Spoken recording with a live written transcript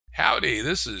Howdy,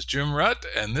 this is Jim Rutt,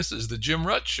 and this is The Jim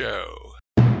Rutt Show.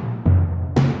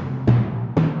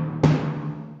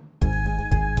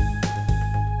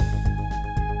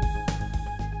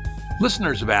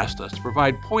 Listeners have asked us to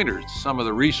provide pointers to some of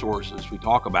the resources we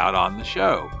talk about on the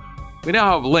show. We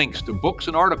now have links to books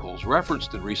and articles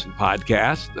referenced in recent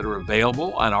podcasts that are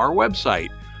available on our website.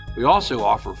 We also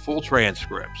offer full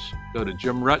transcripts. Go to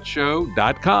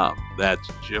jimruttshow.com. That's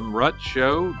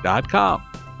jimruttshow.com.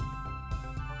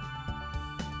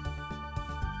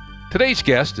 Today's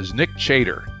guest is Nick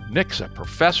Chater. Nick's a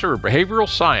professor of behavioral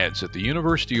science at the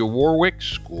University of Warwick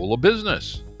School of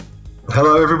Business.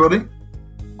 Hello, everybody.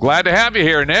 Glad to have you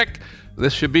here, Nick.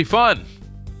 This should be fun.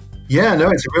 Yeah, no,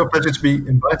 it's a real pleasure to be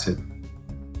invited.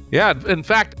 Yeah, in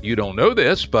fact, you don't know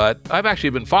this, but I've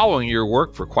actually been following your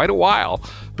work for quite a while,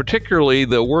 particularly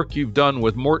the work you've done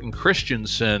with Morton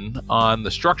Christensen on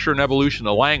the structure and evolution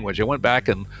of language. I went back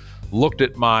and looked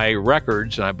at my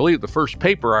records, and I believe the first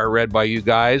paper I read by you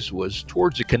guys was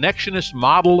Towards a Connectionist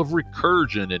Model of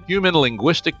Recursion in Human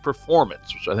Linguistic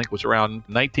Performance, which I think was around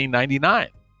 1999.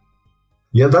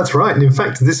 Yeah, that's right. And in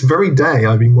fact, this very day,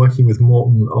 I've been working with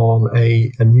Morton on a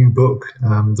new book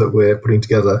that we're putting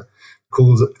together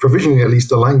called Provisioning at Least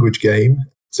a Language Game.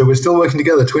 So we're still working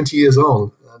together 20 years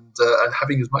on and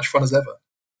having as much fun as ever.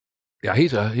 Yeah,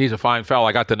 he's a fine fellow.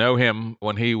 I got to know him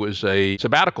when he was a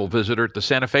sabbatical visitor at the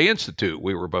Santa Fe Institute.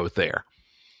 We were both there,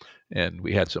 and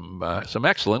we had some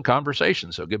excellent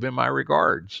conversations. So give him my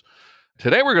regards.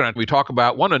 Today we talk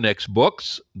about one of Nick's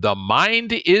books, The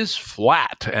Mind is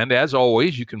Flat, and as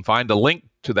always, you can find a link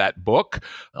to that book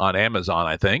on Amazon,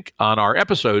 I think, on our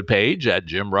episode page at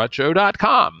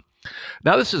jimruttshow.com.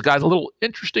 Now, this has got a little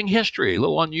interesting history, a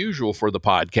little unusual for the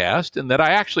podcast, in that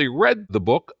I actually read the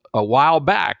book a while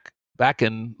back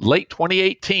in late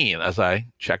 2018, as I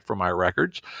checked for my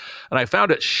records, and I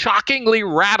found it shockingly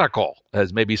radical,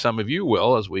 as maybe some of you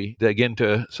will, as we dig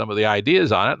into some of the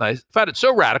ideas on it. And I found it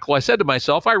so radical, I said to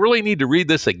myself, I really need to read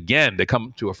this again to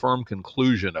come to a firm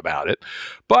conclusion about it.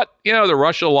 But, the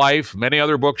rush of life, many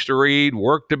other books to read,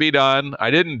 work to be done, I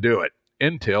didn't do it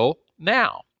until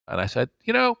now. And I said,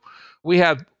 we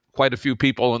have quite a few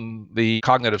people in the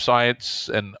cognitive science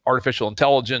and artificial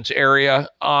intelligence area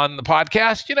on the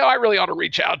podcast. I really ought to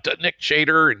reach out to Nick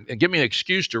Chater and give me an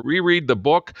excuse to reread the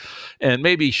book and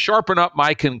maybe sharpen up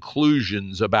my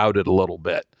conclusions about it a little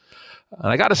bit. And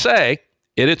I got to say,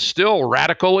 it's still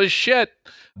radical as shit,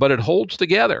 but it holds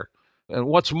together. And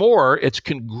what's more, it's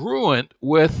congruent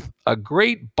with a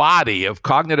great body of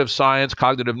cognitive science,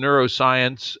 cognitive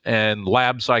neuroscience, and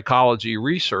lab psychology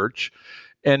research.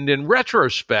 And in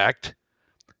retrospect,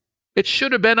 it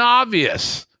should have been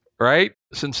obvious, right?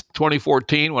 Since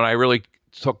 2014, when I really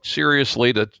took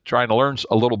seriously to trying to learn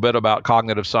a little bit about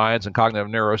cognitive science and cognitive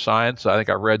neuroscience, I think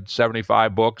I've read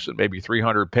 75 books and maybe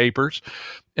 300 papers.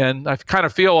 And I kind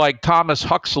of feel like Thomas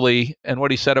Huxley and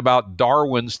what he said about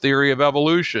Darwin's theory of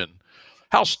evolution.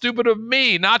 How stupid of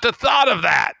me not to thought of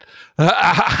that.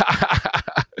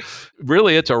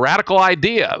 Really, it's a radical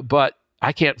idea, but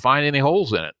I can't find any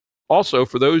holes in it. Also,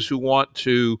 for those who want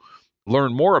to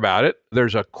learn more about it,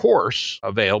 there's a course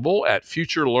available at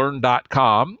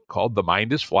futurelearn.com called The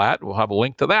Mind is Flat. We'll have a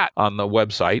link to that on the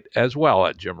website as well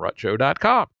at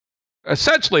jimruttshow.com.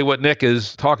 Essentially, what Nick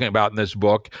is talking about in this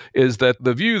book is that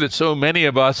the view that so many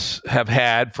of us have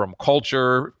had from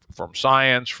culture, from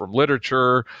science, from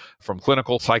literature, from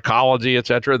clinical psychology,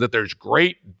 etc., that there's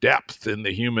great depth in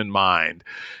the human mind.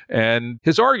 And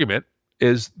his argument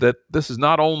is that this is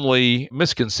not only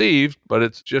misconceived, but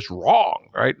it's just wrong,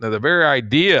 right? Now, the very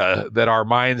idea that our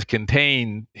minds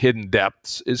contain hidden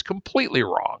depths is completely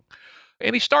wrong.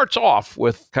 And he starts off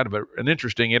with kind of an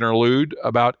interesting interlude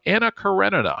about Anna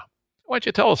Karenina. Why don't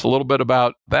you tell us a little bit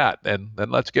about that, and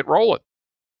then let's get rolling.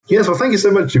 Yes, well, thank you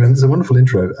so much, Jim. It's a wonderful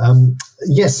intro.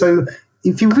 Yes, so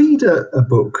if you read a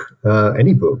book,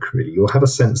 any book really, you'll have a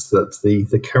sense that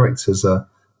the characters are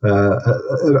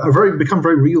become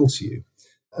very real to you.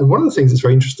 And one of the things that's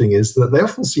very interesting is that they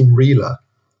often seem realer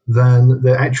than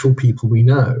the actual people we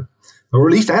know, or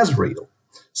at least as real.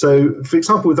 So, for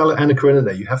example, with Anna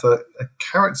Karenina, you have a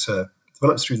character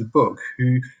develops through the book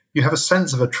who you have a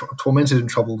sense of a tormented and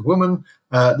troubled woman.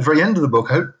 At the very end of the book,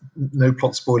 I hope no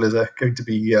plot spoilers are going to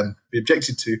be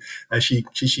objected to.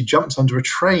 She jumps onto a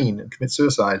train and commits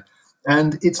suicide.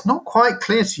 And it's not quite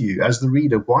clear to you as the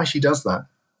reader why she does that.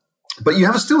 But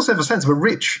you still have a sense of a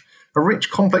rich,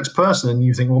 complex person, and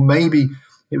you think, well, maybe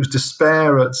it was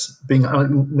despair at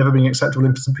never being acceptable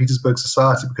in St. Petersburg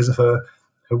society because of her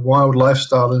wild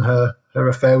lifestyle and her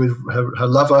affair with her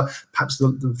lover. Perhaps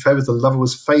the affair with the lover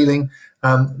was failing.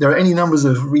 There are any numbers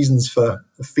of reasons for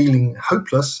feeling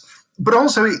hopeless, but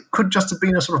also it could just have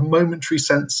been a sort of momentary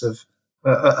sense of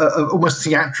almost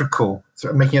theatrical,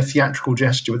 sort of making a theatrical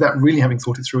gesture without really having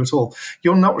thought it through at all.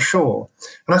 You're not sure.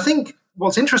 And I think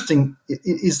what's interesting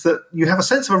is that you have a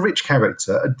sense of a rich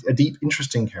character, a deep,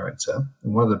 interesting character,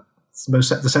 and the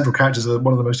central characters are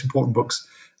one of the most important books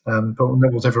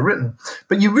novels ever written.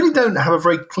 But you really don't have a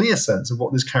very clear sense of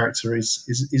what this character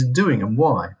is doing and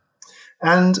why.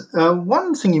 And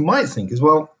one thing you might think is,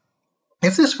 well,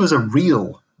 if this was a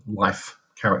real life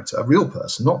character, a real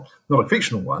person, not a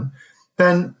fictional one,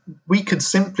 then we could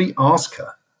simply ask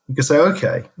her. You could say,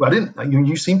 okay, well,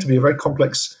 you seem to be a very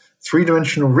complex,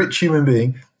 three-dimensional, rich human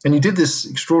being, and you did this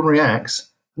extraordinary act.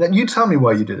 Then you tell me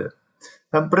why you did it.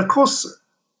 But of course,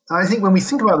 I think when we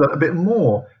think about that a bit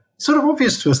more, it's sort of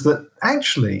obvious to us that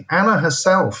actually Anna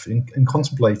herself, in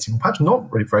contemplating, perhaps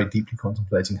not very, very deeply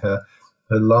contemplating her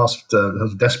last her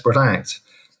desperate act,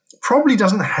 probably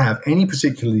doesn't have any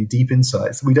particularly deep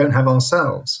insights that we don't have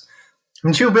ourselves. I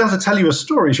mean, she'll be able to tell you a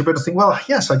story. She'll be able to think, well,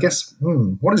 yes, I guess,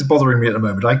 what is bothering me at the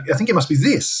moment? I think it must be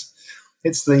this.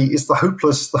 It's the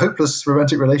hopeless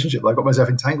romantic relationship that I got myself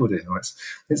entangled in. Or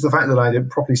it's the fact that I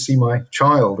didn't properly see my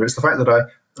child. Or it's the fact that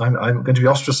I'm going to be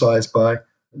ostracized by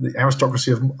the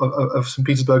aristocracy of St.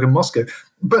 Petersburg and Moscow.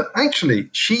 But actually,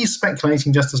 she's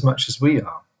speculating just as much as we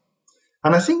are.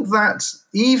 And I think that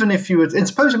even if you would, and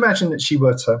suppose imagine that she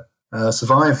were to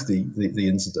survive the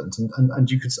incident, and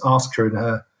you could ask her in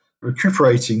her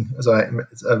recuperating, as I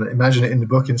imagine it in the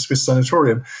book, in Swiss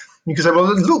sanatorium, you could say, well,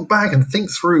 look back and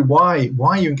think through why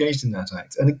you engaged in that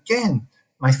act. And again,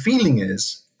 my feeling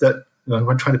is that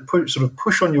I'm trying to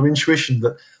push on your intuition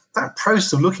that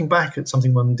process of looking back at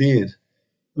something one did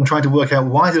and trying to work out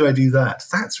why did I do that,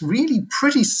 that's really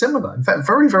pretty similar. In fact,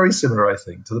 very, very similar, I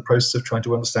think, to the process of trying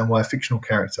to understand why a fictional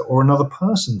character or another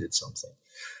person did something.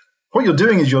 What you're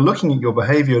doing is you're looking at your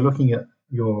behavior, looking at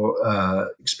your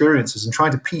experiences and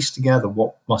trying to piece together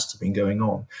what must have been going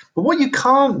on. But what you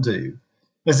can't do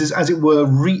is, as it were,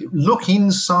 look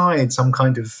inside some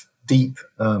kind of deep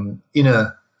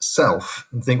inner self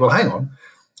and think, well, hang on,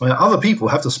 other people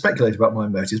have to speculate about my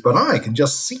motives, but I can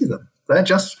just see them. They're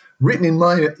just written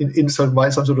in some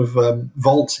sort of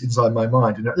vault inside my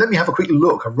mind. Let me have a quick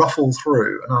look, a ruffle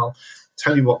through, and I'll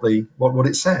tell you what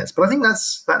it says. But I think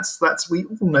that's we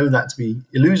all know that to be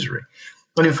illusory.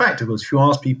 And in fact, of course, if you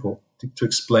ask people to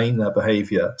explain their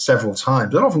behavior several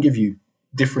times, they'll often give you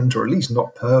different, or at least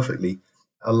not perfectly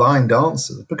aligned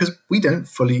answers, because we don't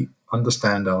fully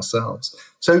understand ourselves.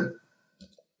 So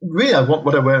really,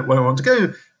 what I want to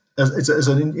go as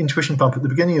an intuition bump at the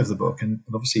beginning of the book, and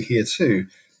obviously here too,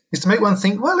 is to make one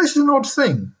think, well, this is an odd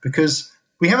thing, because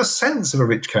we have a sense of a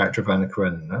rich character of Anna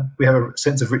Karenina. We have a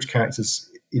sense of rich characters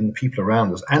in the people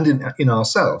around us and in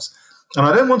ourselves. And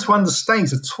I don't want to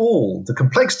understate at all the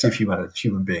complexity of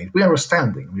human beings. We are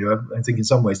astounding. I think in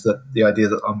some ways that the idea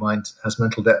that our mind has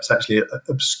mental depths actually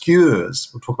obscures,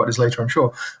 we'll talk about this later, I'm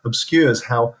sure, obscures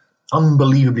how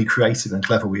unbelievably creative and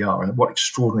clever we are and what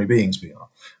extraordinary beings we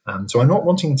are. So I'm not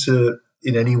wanting to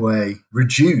in any way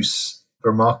reduce the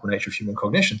remarkable nature of human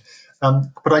cognition.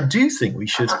 But I do think we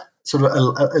should sort of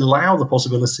allow the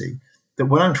possibility that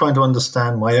when I'm trying to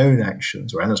understand my own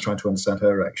actions, or Anna's trying to understand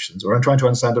her actions, or I'm trying to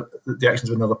understand the actions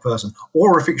of another person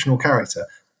or a fictional character,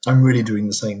 I'm really doing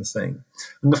the same thing.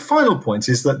 And the final point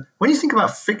is that when you think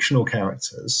about fictional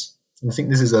characters, and I think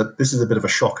this is a bit of a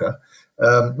shocker,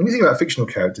 when you think about fictional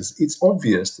characters, it's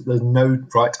obvious that there's no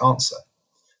right answer.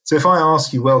 So if I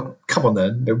ask you, well, come on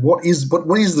then, what is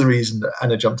the reason that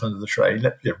Anna jumped under the train,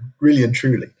 really and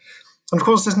truly? And of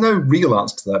course, there's no real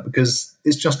answer to that, because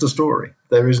it's just a story.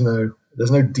 There's no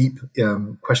deep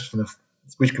question of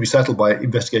which can be settled by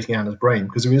investigating Anna's brain,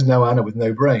 because there is no Anna with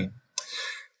no brain.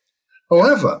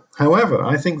 However,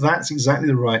 I think that's exactly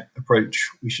the right approach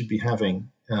we should be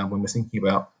having when we're thinking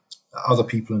about other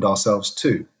people and ourselves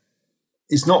too.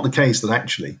 It's not the case that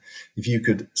actually, if you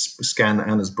could scan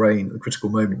Anna's brain at a critical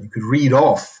moment, you could read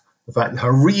off the fact that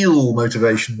her real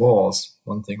motivation was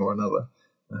one thing or another.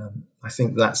 I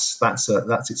think that's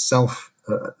itself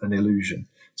an illusion.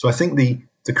 So I think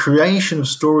the creation of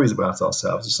stories about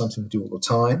ourselves is something we do all the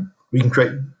time. We can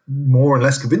create more and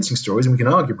less convincing stories, and we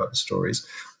can argue about the stories.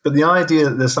 But the idea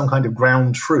that there's some kind of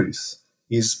ground truth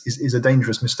is a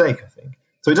dangerous mistake, I think.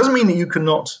 So it doesn't mean that you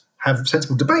cannot have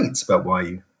sensible debates about why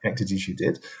you acted as you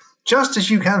did, just as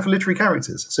you can for literary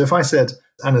characters. So if I said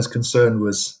Anna's concern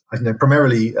was,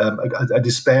 primarily a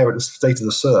despair at the state of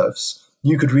the serfs,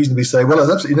 you could reasonably say, well, there's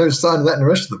absolutely no sign of that in the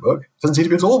rest of the book. Doesn't seem to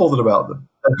be at all bothered about them.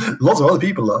 Lots of other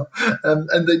people are, and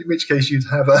then in which case you'd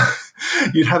have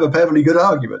a perfectly good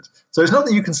argument. So it's not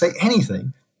that you can say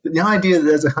anything, but the idea that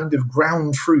there's a kind of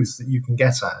ground truth that you can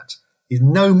get at is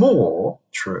no more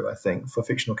true, I think, for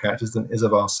fictional characters than is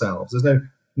of ourselves.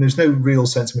 There's no real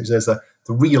sense in which there's the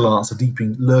real answer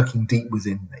lurking deep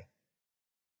within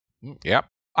me. Yep.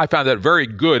 I found that very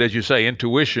good, as you say,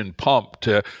 intuition pump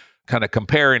to kind of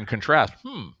compare and contrast.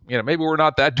 Maybe we're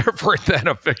not that different than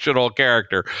a fictional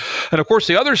character. And of course,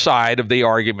 the other side of the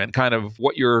argument, kind of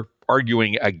what you're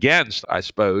arguing against, I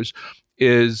suppose,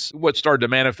 is what started to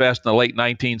manifest in the late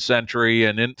 19th century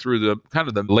and in through the kind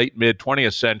of the late mid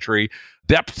 20th century,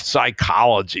 depth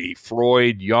psychology,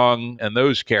 Freud, Jung, and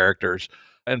those characters.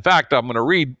 In fact, I'm going to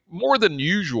read more than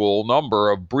usual number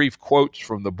of brief quotes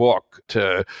from the book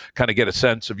to kind of get a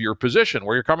sense of your position,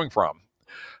 where you're coming from.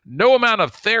 No amount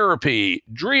of therapy,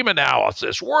 dream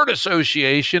analysis, word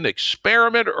association,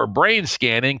 experiment, or brain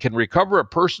scanning can recover a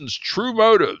person's true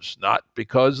motives, not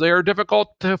because they are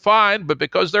difficult to find, but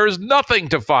because there is nothing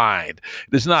to find.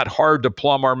 It is not hard to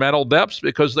plumb our mental depths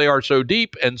because they are so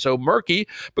deep and so murky,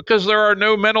 because there are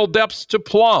no mental depths to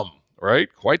plumb, right?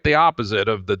 Quite the opposite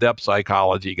of the depth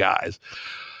psychology guys.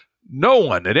 No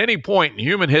one at any point in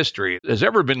human history has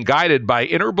ever been guided by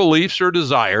inner beliefs or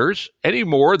desires any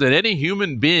more than any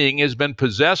human being has been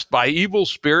possessed by evil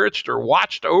spirits or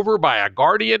watched over by a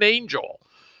guardian angel.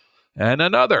 And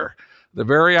another, the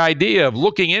very idea of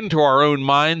looking into our own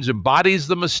minds embodies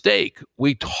the mistake.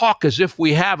 We talk as if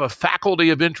we have a faculty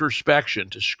of introspection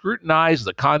to scrutinize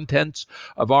the contents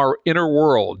of our inner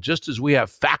world, just as we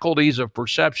have faculties of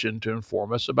perception to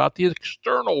inform us about the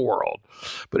external world.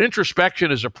 But introspection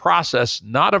is a process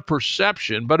not of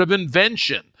perception, but of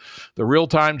invention, the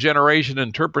real-time generation,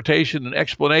 interpretation, and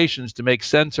explanations to make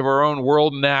sense of our own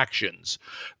world and actions.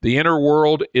 The inner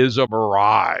world is a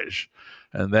mirage.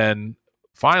 And then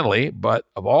finally, but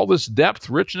of all this depth,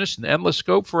 richness, and endless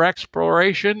scope for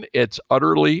exploration, it's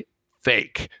utterly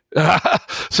fake.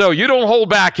 So you don't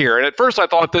hold back here. And at first I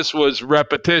thought this was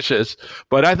repetitious,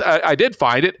 but I did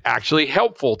find it actually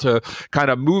helpful to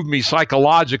kind of move me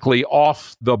psychologically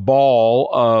off the ball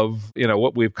of,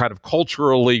 what we've kind of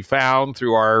culturally found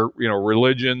through our,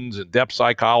 religions and depth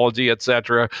psychology, et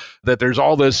cetera, that there's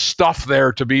all this stuff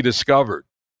there to be discovered.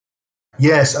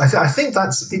 Yes, I think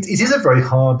it is a very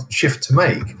hard shift to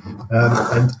make.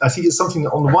 And I think it's something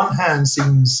that on the one hand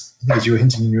seems, I think as you were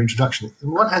hinting in your introduction, on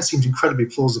the one hand seems incredibly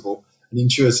plausible and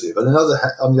intuitive, and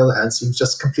on the other hand seems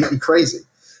just completely crazy.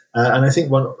 And I think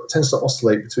one tends to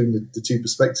oscillate between the two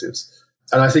perspectives.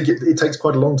 And I think it takes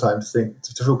quite a long time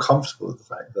to feel comfortable with the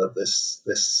fact that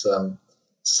this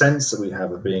sense that we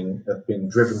have of being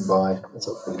driven by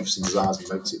sort of beliefs and desires and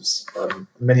motives,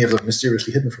 many of them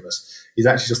mysteriously hidden from us, is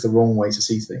actually just the wrong way to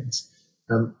see things.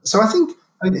 So I think,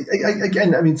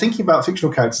 thinking about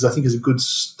fictional characters, I think is a good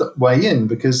way in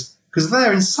because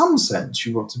there, in some sense,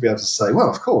 you want to be able to say, well,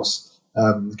 of course,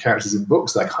 characters in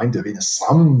books, they're kind of in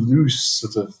some loose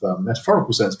sort of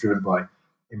metaphorical sense driven by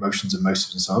emotions and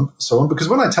motives and so on. Because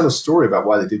when I tell a story about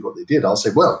why they did what they did, I'll say,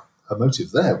 well, her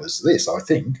motive there was this, I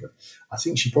think. I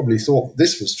think she probably thought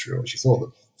this was true, or she thought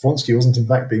that Vronsky wasn't in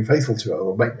fact being faithful to her,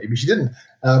 or maybe she didn't.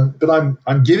 But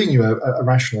I'm giving you a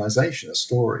rationalization, a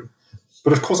story.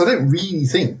 But of course, I don't really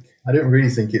think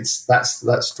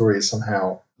that story is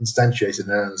somehow instantiated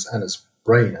in Anna's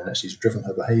brain and actually has driven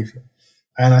her behavior.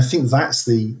 And I think that's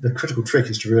the critical trick,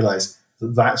 is to realize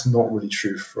that that's not really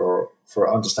true for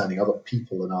understanding other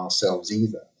people and ourselves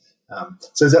either.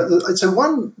 So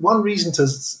one reason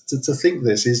to think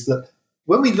this is that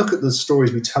when we look at the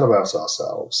stories we tell about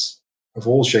ourselves, of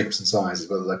all shapes and sizes,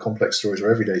 whether they're complex stories or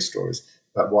everyday stories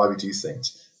about why we do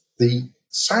things, the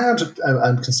sad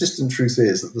and consistent truth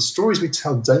is that the stories we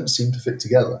tell don't seem to fit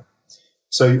together.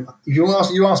 So if you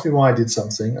ask me why I did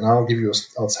something, and I'll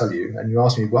tell you, and you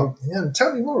ask me, well, yeah,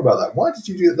 tell me more about that. Why did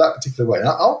you do it that particular way? And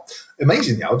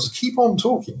amazingly, I'll just keep on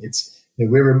talking.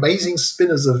 We're amazing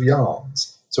spinners of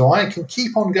yarns. So I can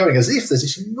keep on going as if there's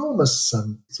this enormous sort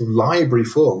of library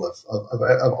full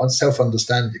of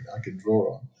self-understanding I can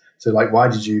draw on. So like, why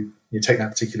did you take that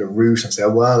particular route, and say, oh,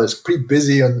 well, it's pretty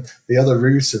busy on the other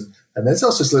route, and there's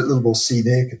also a little more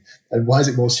scenic, and why is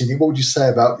it more scenic? What would you say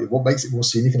about it? What makes it more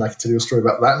scenic? And I can tell you a story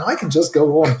about that, and I can just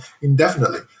go on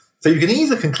indefinitely. So you can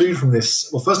either conclude from this,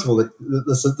 well, first of all,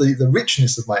 the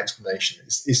richness of my explanation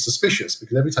is suspicious,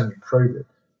 because every time you probe it,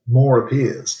 more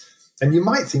appears. And you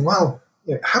might think, well,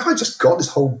 have I just got this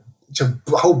whole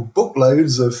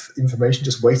bookloads of information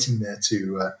just waiting there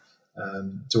to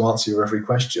answer your every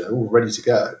question, all ready to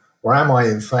go? Or am I,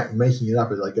 in fact, making it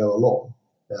up as I go along?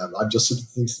 I'm just sort of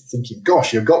thinking,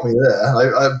 gosh, you've got me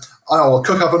there. I'll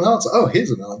cook up an answer. Oh,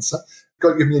 here's an answer.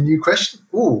 Got to give me a new question?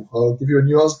 Oh, I'll give you a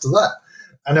new answer to that.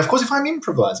 And of course, if I'm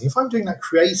improvising, if I'm doing that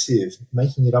creative,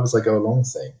 making it up as I go along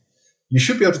thing, you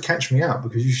should be able to catch me out,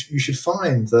 because you should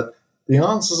find that the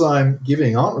answers I'm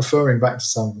giving aren't referring back to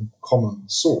some common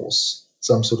source,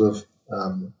 some sort of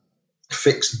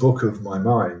fixed book of my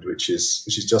mind, which is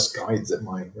just guides at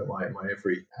my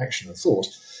every action and thought.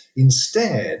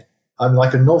 Instead, I'm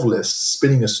like a novelist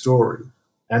spinning a story,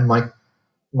 and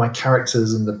my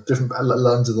characters and the different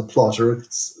lines of the plot are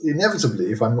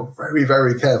inevitably, if I'm not very,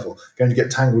 very careful, going to get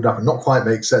tangled up and not quite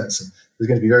make sense, and there's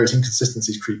going to be various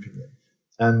inconsistencies creeping in.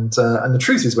 And the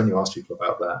truth is, when you ask people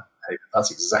about that, hey, that's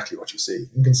exactly what you see.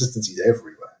 Inconsistencies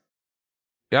everywhere.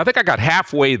 Yeah, I think I got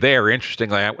halfway there,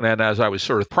 interestingly. And as I was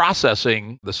sort of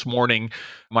processing this morning,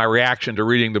 my reaction to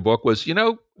reading the book was,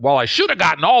 while I should have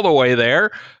gotten all the way there,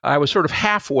 I was sort of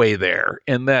halfway there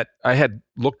in that I had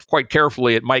looked quite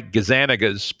carefully at Mike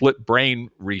Gazzaniga's split brain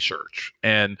research.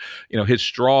 And, his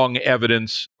strong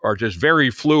evidence are just very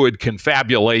fluid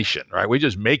confabulation, right? We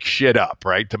just make shit up,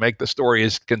 right, to make the story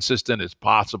as consistent as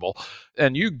possible.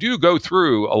 And you do go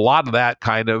through a lot of that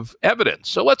kind of evidence.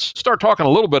 So let's start talking a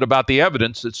little bit about the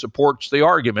evidence that supports the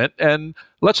argument. And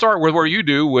let's start with where you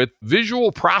do with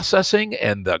visual processing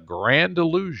and the grand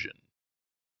illusion.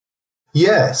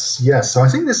 Yes. So I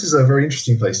think this is a very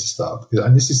interesting place to start,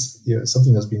 and this is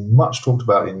something that's been much talked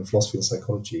about in philosophy and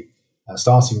psychology,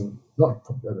 starting not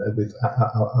with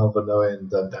Alva Noe and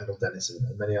Daniel Dennis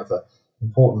and many other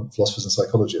important philosophers and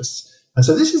psychologists. And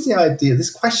so this is the idea, this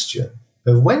question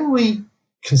of when we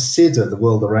consider the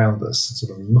world around us and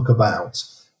sort of look about,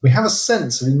 we have a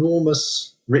sense of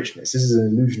enormous richness. This is an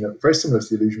illusion, very similar to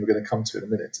the illusion we're going to come to in a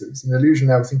minute. It's an illusion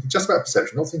now we're thinking just about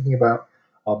perception, not thinking about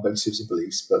our motives and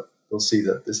beliefs, but we'll see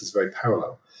that this is very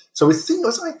parallel. So we think,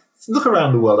 as I look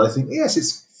around the world, I think, yes,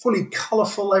 it's fully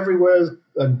colourful everywhere,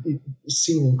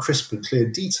 seen in crisp and clear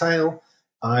detail.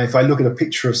 If I look at a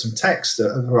picture of some text,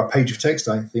 or a page of text,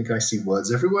 I think I see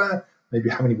words everywhere. Maybe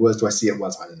how many words do I see at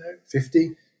once? I don't know,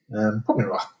 50. Probably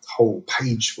not a whole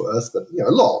page worth, but a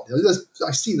lot.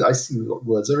 I see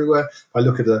words everywhere. If I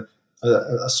look at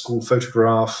a school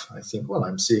photograph, I think, well,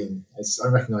 I'm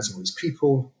recognizing all these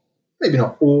people. Maybe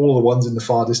not all the ones in the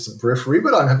far distant periphery,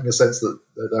 but I'm having a sense that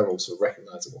they're all sort of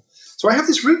recognizable. So I have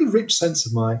this really rich sense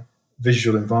of my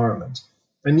visual environment,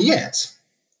 and yet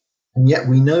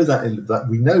we know that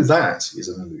is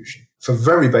an illusion for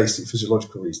very basic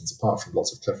physiological reasons, apart from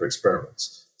lots of clever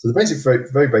experiments. So the very,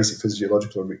 very basic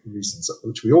physiological reasons,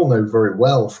 which we all know very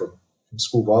well from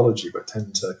school biology, but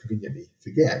tend to conveniently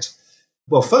forget.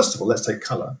 Well, first of all, let's take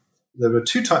color. There are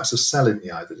two types of cell in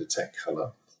the eye that detect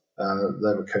color.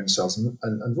 There were cone cells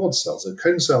and rod cells. So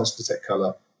cone cells detect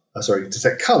color,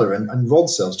 and rod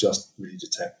cells just really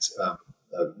detect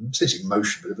essentially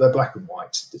motion, but they're black and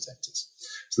white detectors.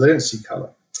 So they don't see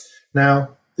color.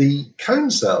 Now, the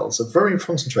cone cells are very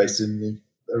concentrated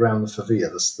around the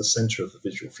fovea, the center of the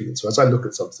visual field. So as I look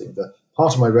at something, the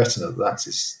part of my retina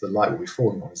the light will be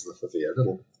falling on is the fovea, a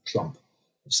little clump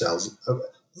of cells,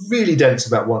 really dense,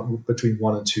 about between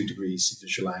 1 and 2 degrees of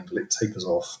visual angle. It tapers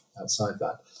off outside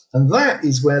that. And that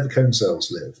is where the cone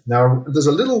cells live. Now, there's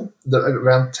a little,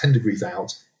 around 10 degrees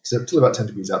out, so till about 10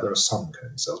 degrees out, there are some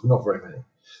cone cells, but not very many.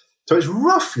 So it's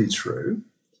roughly true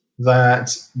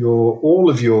that all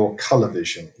of your color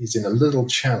vision is in a little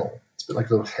channel. It's a bit like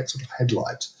a little sort of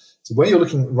headlight. So when you're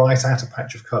looking right at a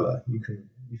patch of color, you can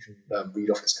read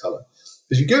off its color.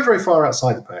 If you go very far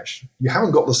outside the patch, you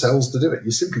haven't got the cells to do it.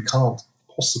 You simply can't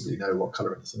possibly know what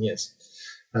color anything is.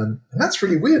 And that's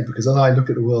really weird, because when I look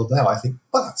at the world now, I think,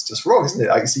 well, that's just wrong, isn't it?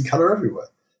 I can see color everywhere.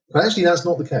 But actually, that's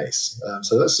not the case.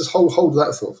 So let's just hold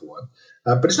that thought for one.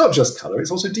 But it's not just color; it's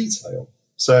also detail.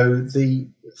 So the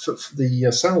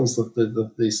cells,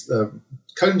 these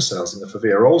cone cells in the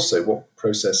fovea are also what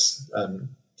process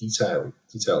detailed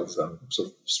sort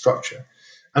of structure.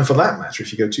 And for that matter,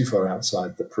 if you go too far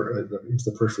outside into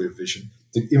the periphery of vision,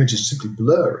 the image is simply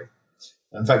blurry.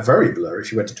 In fact, very blurry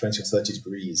if you went to 20 or 30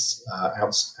 degrees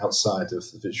outside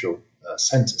of the visual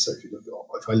center. So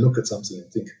if I look at something and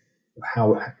think,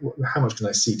 how much can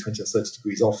I see 20 or 30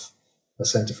 degrees off the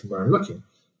center from where I'm looking?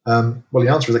 Well, the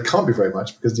answer is it can't be very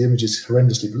much, because the image is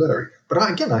horrendously blurry. But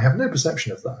I have no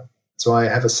perception of that. So I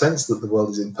have a sense that the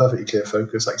world is in perfectly clear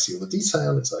focus. I can see all the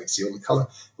detail, I can see all the color,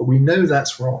 but we know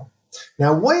that's wrong.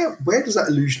 Now, where does that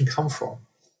illusion come from?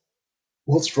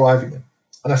 What's driving it?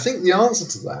 And I think the answer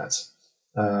to that,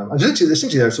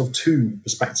 essentially there are sort of two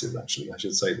perspectives, actually, I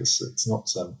should say this. It's not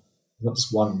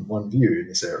just one view in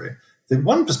this area. The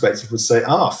one perspective would say,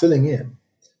 filling in.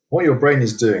 What your brain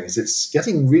is doing is it's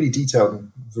getting really detailed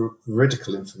and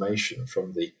veridical information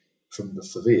from the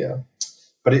fovea,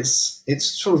 but it's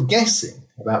sort of guessing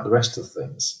about the rest of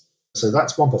things. So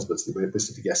that's one possibility. We're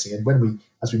basically guessing, and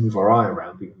as we move our eye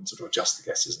around, we can sort of adjust the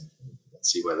guesses and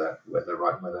see where they're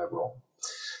right and where they're wrong.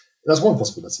 That's one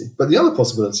possibility. But the other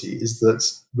possibility is that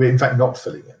we're in fact not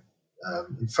filling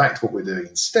in. In fact, what we're doing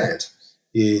instead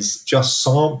is just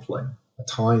sampling a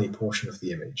tiny portion of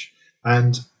the image.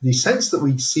 And the sense that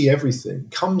we see everything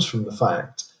comes from the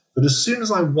fact that as soon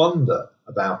as I wonder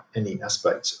about any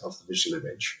aspect of the visual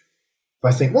image, if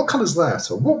I think, what colour's that?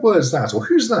 Or what word's that? Or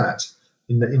who's that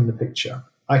in the picture?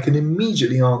 I can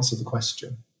immediately answer the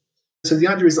question. So the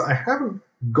idea is that I haven't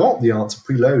got the answer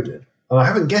preloaded, and I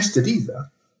haven't guessed it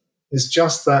either. It's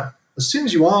just that as soon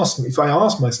as you ask me, if I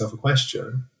ask myself a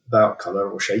question about colour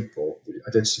or shape or the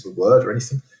identity of a word or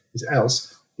anything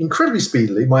else, incredibly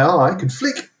speedily, my eye can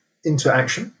flick into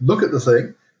action, look at the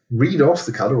thing, read off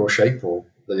the colour or shape or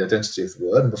the identity of the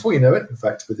word, and before you know it, in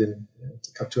fact, within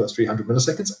 200 or 300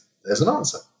 milliseconds, there's an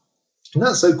answer. And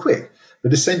that's so quick,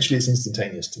 but essentially it's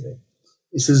instantaneous to me.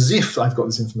 It's as if I've got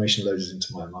this information loaded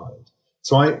into my mind.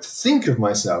 So I think of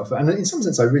myself, and in some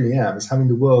sense I really am, as having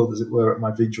the world, as it were, at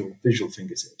my visual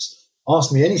fingertips.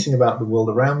 Ask me anything about the world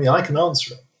around me, I can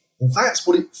answer it. And that's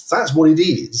what it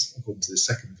is, according to this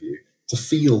second view, to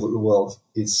feel that the world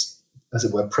is, as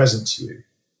it were, present to you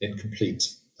in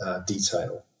complete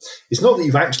detail. It's not that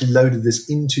you've actually loaded this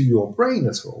into your brain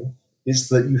at all, it's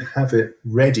that you have it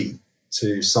ready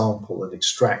to sample and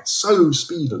extract so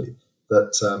speedily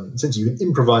that essentially you can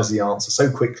improvise the answer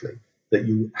so quickly that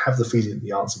you have the feeling that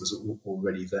the answer was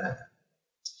already there.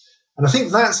 And I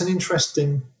think that's an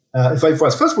interesting, first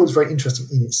of all, it's very interesting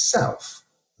in itself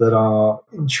that our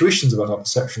intuitions about our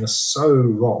perception are so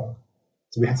wrong.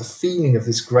 So we have the feeling of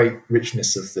this great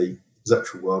richness of the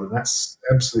perceptual world, and that's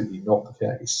absolutely not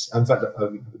the case. In fact,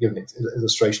 I'll give an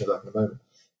illustration of that in a moment.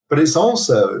 But it's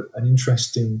also an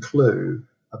interesting clue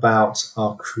about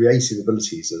our creative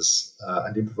abilities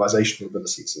and improvisational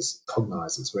abilities as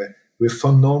cognizers. We're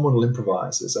phenomenal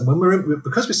improvisers, and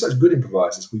because we're such good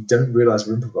improvisers, we don't realize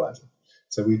we're improvising.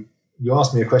 So you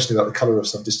ask me a question about the color of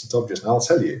some distant object, and I'll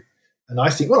tell you. And I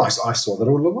think, well, I saw that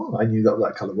all along. I knew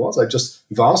that color was.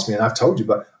 You've asked me, and I've told you,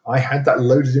 but I had that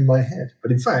loaded in my head.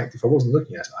 But in fact, if I wasn't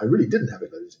looking at it, I really didn't have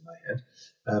it loaded in my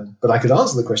head. But I could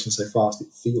answer the question so fast,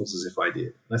 it feels as if I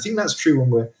did. And I think that's true when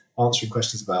we're answering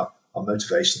questions about our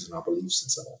motivations and our beliefs and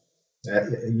so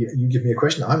on. You give me a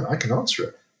question, I can answer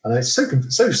it. And it's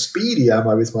so speedy am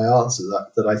I with my answer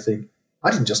that I think,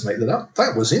 I didn't just make that up.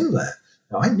 That was in there.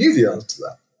 Now, I knew the answer to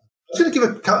that. I'm going to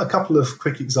give a couple of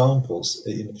quick examples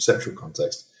in the perceptual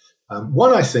context.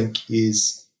 One, I think,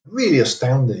 is really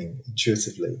astounding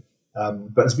intuitively,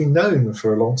 but has been known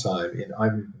for a long time in eye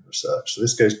movement research. So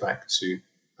this goes back to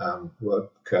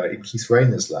work in Keith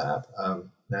Rayner's lab,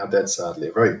 now dead sadly,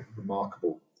 a very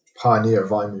remarkable pioneer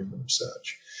of eye movement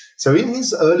research. So in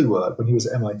his early work, when he was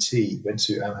at MIT, went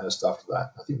to Amherst after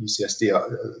that, I think UCSD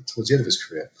towards the end of his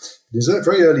career, in his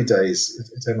very early days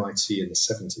at MIT in the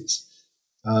 70s,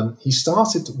 he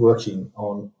started working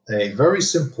on a very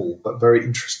simple but very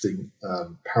interesting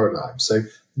paradigm. So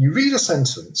you read a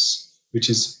sentence which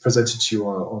is presented to you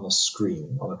on a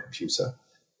screen, on a computer,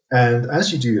 and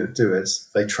as you do it,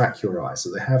 they track your eyes.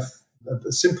 So they have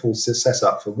a simple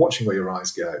setup for watching where your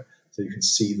eyes go, so you can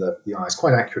see that the eyes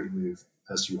quite accurately move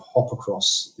as you hop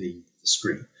across the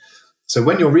screen. So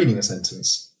when you're reading a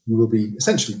sentence, you will be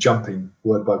essentially jumping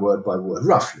word by word by word,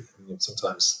 roughly.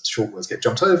 Sometimes short words get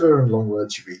jumped over and long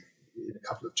words you read in a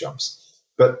couple of jumps.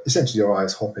 But essentially your eye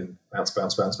is hopping, bounce,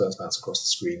 bounce, bounce, bounce, bounce across the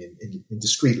screen in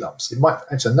discrete lumps. It might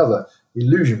actually, another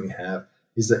illusion we have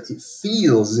is that it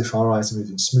feels as if our eyes are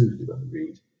moving smoothly when we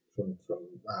read from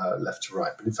left to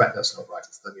right. But in fact, that's not right.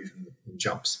 They're moving in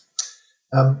jumps.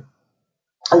 And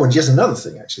just another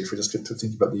thing, actually, if we just get to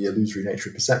think about the illusory nature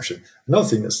of perception, another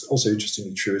thing that's also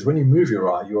interestingly true is when you move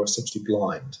your eye, you're essentially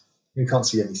blind. You can't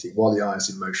see anything while the eye is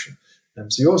in motion.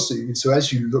 So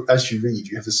as you read,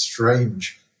 you have this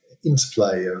strange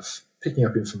interplay of picking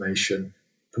up information,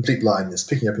 complete blindness,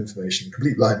 picking up information,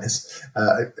 complete blindness.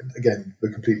 Again,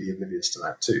 we're completely oblivious to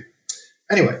that too.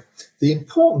 Anyway, the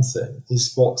important thing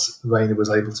is what Rayner was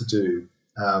able to do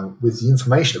with the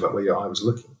information about where your eye was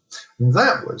looking. And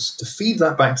that was to feed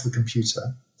that back to the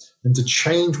computer and to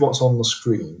change what's on the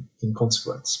screen in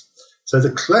consequence. So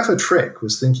the clever trick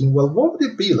was thinking, well, what would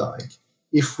it be like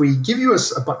if we give you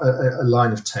a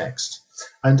line of text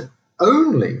and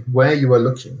only where you are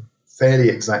looking fairly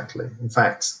exactly. In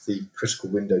fact, the critical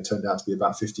window turned out to be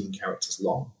about 15 characters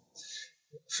long.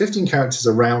 15 characters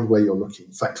around where you're looking.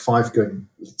 In fact, 5 going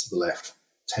to the left,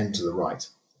 10 to the right.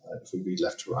 If we read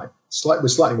left to right. We're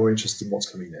slightly more interested in what's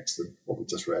coming next than what we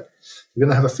just read. We're going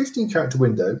to have a 15-character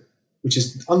window, which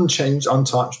is unchanged,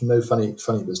 untouched, no funny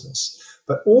business.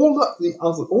 But all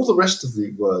the rest of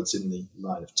the words in the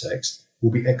line of text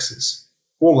will be X's,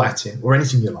 or Latin, or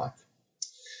anything you like.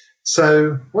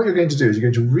 So what you're going to do is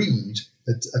you're going to read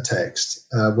a text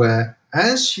where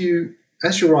as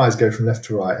your eyes go from left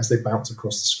to right, as they bounce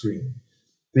across the screen,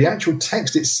 the actual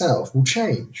text itself will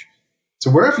change.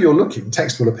 So wherever you're looking,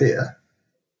 text will appear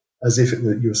as if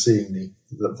you're seeing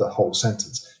the whole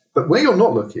sentence. But where you're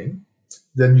not looking,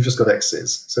 then you've just got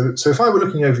X's. So if I were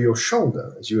looking over your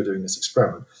shoulder as you were doing this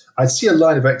experiment, I'd see a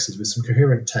line of X's with some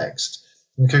coherent text.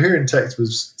 And the coherent text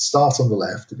would start on the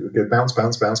left, and it would go bounce,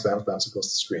 bounce, bounce, bounce, bounce across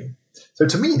the screen. So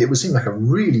to me, it would seem like a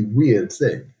really weird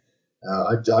thing.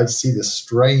 I'd see this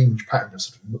strange pattern of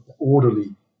sort of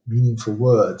orderly, meaningful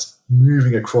words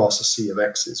moving across a sea of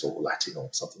X's or Latin or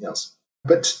something else.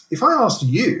 But if I asked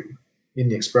you in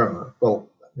the experiment, well,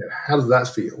 how does that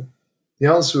feel? The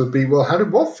answer would be, well, how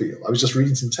did what feel? I was just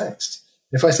reading some text.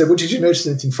 If I said, well, did you notice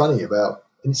anything funny about,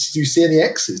 did you see any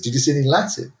X's? Did you see any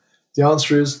Latin? The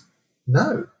answer is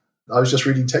no. I was just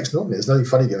reading text normally. There's nothing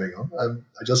funny going on.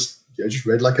 I just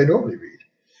read like I normally read.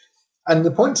 And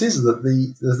the point is that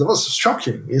what's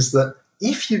shocking is that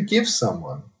if you give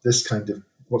someone this kind of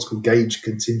what's called gauge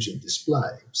contingent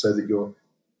display, so that you're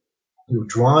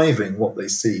driving what they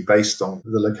see based on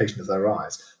the location of their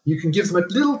eyes, you can give them a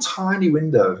little tiny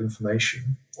window of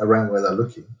information around where they're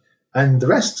looking, and the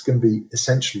rest can be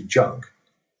essentially junk,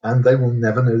 and they will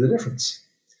never know the difference.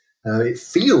 It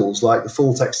feels like the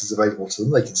full text is available to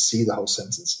them. They can see the whole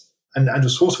sentence.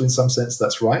 And sort of in some sense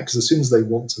that's right, because as soon as they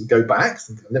want to go back,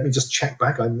 think, let me just check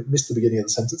back. I missed the beginning of the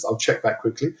sentence. I'll check back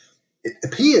quickly. It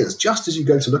appears, just as you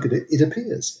go to look at it, it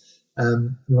appears.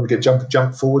 You want to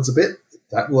jump forwards a bit,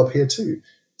 that will appear too.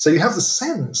 So you have the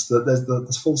sense that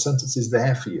the full sentence is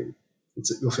there for you.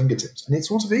 It's at your fingertips. And it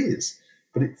sort of is,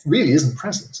 but it really isn't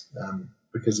present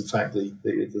because, in fact,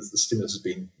 the stimulus has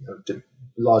been,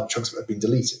 large chunks of it have been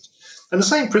deleted. And the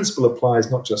same principle applies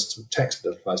not just to text, but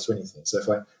it applies to anything. So if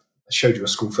I showed you a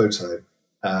school photo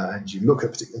and you look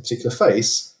at a particular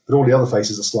face, but all the other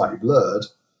faces are slightly blurred,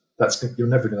 you're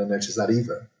never going to notice that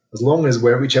either. As long as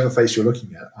whichever face you're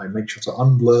looking at, I make sure to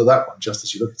unblur that one just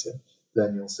as you look at it,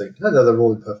 then you'll think, no, they're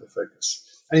all in perfect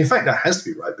focus. And in fact, that has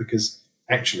to be right, because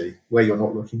actually, where you're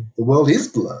not looking, the world is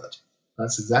blurred.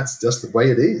 That's just the way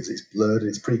it is. It's blurred,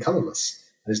 it's pretty colourless,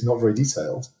 and it's not very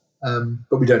detailed.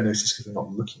 But we don't notice because we're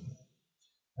not looking at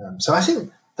it. So I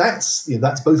think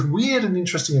that's both weird and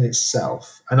interesting in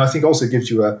itself, and I think also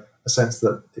gives you a sense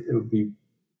that it would be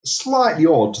slightly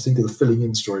odd to think of the filling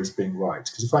in story as being right.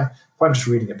 Because if I'm just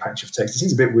reading a patch of text, it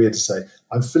seems a bit weird to say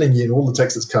I'm filling in all the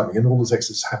text that's coming and all the text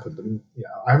that's happened. I mean,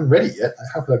 I haven't read it yet.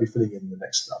 How could I be filling in the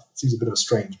next stuff? It seems a bit of a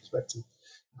strange perspective.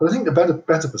 But I think a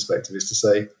better perspective is to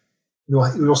say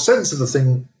your sense of the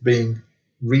thing being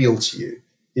real to you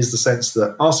is the sense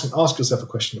that ask yourself a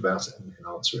question about it and you can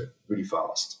answer it really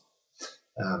fast.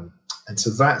 And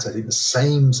so that's, I think, the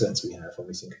same sense we have when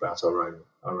we think about our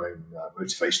own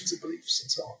motivations and beliefs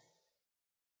and so on.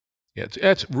 Yeah,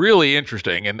 it's really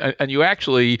interesting. And you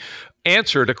actually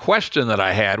answered a question that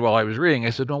I had while I was reading.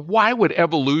 I said, well, why would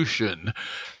evolution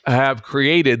have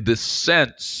created this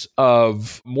sense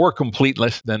of more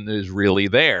completeness than is really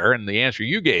there? And the answer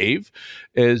you gave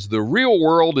is the real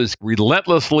world is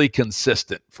relentlessly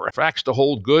consistent. For facts to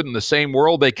hold good in the same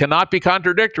world, they cannot be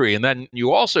contradictory. And then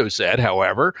you also said,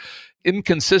 however,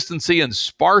 inconsistency and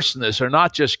sparseness are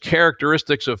not just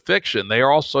characteristics of fiction. They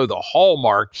are also the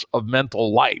hallmarks of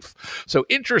mental life. So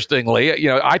interestingly,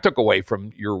 I took away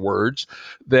from your words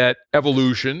that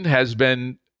evolution has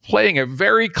been playing a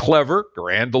very clever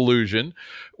grand illusion,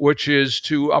 which is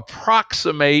to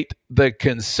approximate the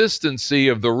consistency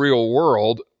of the real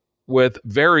world with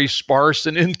very sparse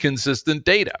and inconsistent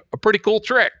data. A pretty cool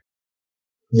trick.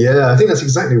 Yeah, I think that's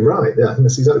exactly right. Yeah, I think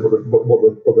that's exactly what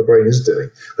the brain is doing.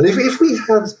 And if we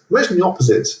had, imagine the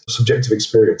opposite subjective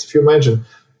experience. If you imagine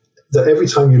that every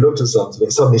time you looked at something,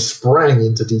 it suddenly sprang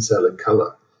into detail and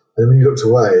colour, and when you looked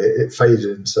away, it faded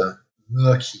into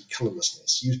murky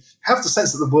colourlessness. You have the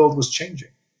sense that the world was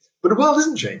changing, but the world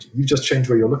isn't changing. You've just changed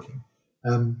where you're looking,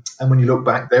 and when you look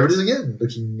back, there it is again,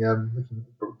 looking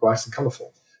bright and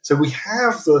colourful. So we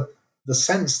have the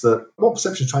sense that what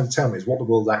perception is trying to tell me is what the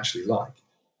world's actually like.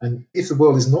 And if the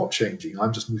world is not changing,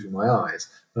 I'm just moving my eyes.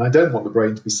 And I don't want the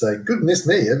brain to be saying, goodness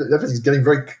me, everything's getting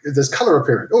there's colour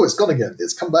appearing. Oh, it's gone again.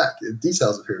 It's come back.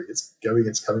 Details appearing. It's going,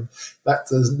 it's coming.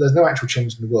 There's no actual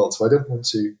change in the world. So I don't want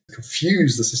to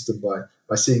confuse the system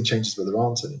by seeing changes where there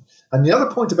aren't any. And the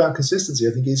other point about consistency,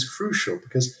 I think, is crucial,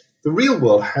 because the real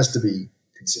world has to be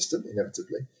consistent,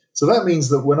 inevitably. So that means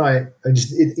that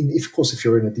if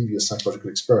you're in a devious psychological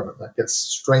experiment, that gets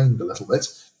strained a little bit,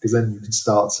 because then you can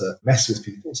start to mess with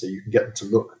people. So you can get them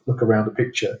to look around a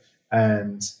picture,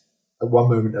 and at one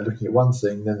moment they're looking at one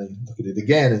thing, then they look at it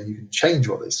again, and you can change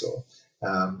what they saw.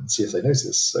 see if they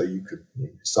notice. So you could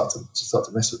start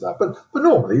to mess with that. But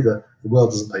normally the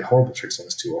world doesn't play horrible tricks on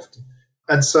us too often,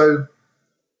 and so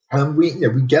we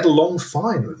get along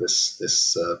fine with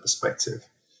this perspective.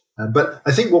 But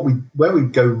I think where we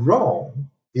go wrong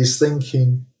is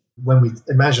thinking, when we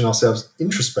imagine ourselves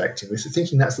introspecting, we're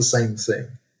thinking that's the same thing.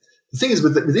 The thing is,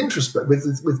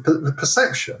 with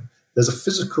perception, there's a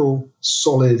physical,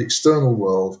 solid, external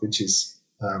world which is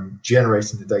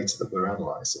generating the data that we're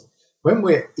analyzing. When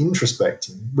we're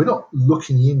introspecting, we're not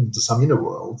looking into some inner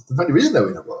world. In fact, there is no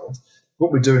inner world.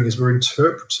 What we're doing is we're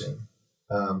interpreting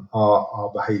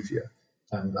our behavior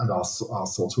and our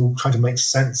thoughts. We're trying to make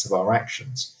sense of our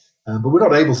actions. But we're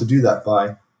not able to do that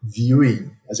by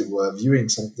viewing, as it were,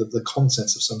 the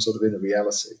contents of some sort of inner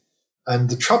reality. And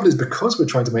the trouble is, because we're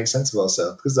trying to make sense of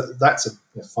ourselves, because that's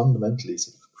a fundamentally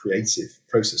sort of creative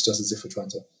process, just as if we're trying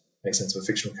to make sense of a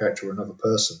fictional character or another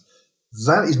person,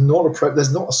 that is not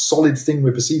there's not a solid thing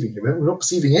we're perceiving here. We're not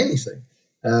perceiving anything.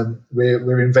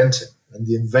 We're inventing, and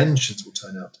the inventions will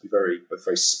turn out to be very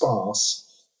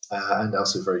sparse and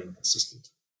also very inconsistent.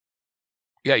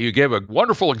 Yeah, you gave a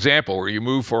wonderful example where you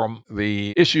move from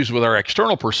the issues with our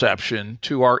external perception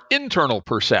to our internal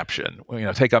perception.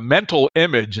 Take a mental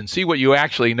image and see what you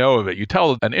actually know of it. You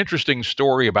tell an interesting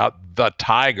story about the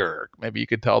tiger. Maybe you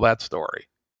could tell that story.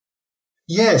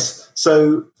 Yes.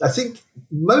 So I think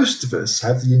most of us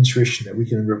have the intuition that we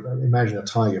can imagine a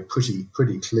tiger pretty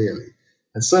clearly.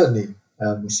 And certainly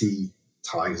we see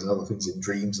tigers and other things in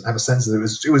dreams and have a sense that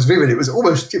it was vivid. It was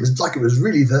like it was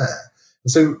really there. And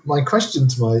so my question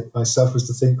to myself was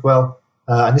to think, well,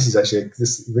 and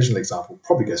this original example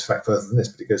probably goes back further than this,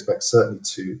 but it goes back certainly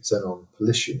to Zenon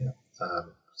Polishina,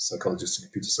 psychologist and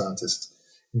computer scientist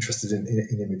interested in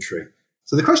imagery.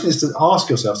 So the question is to ask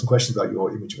yourself some questions about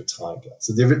your image of a tiger.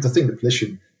 So the thing that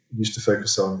Polishina used to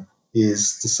focus on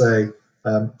is to say,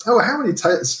 how many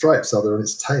stripes are there on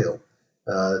its tail?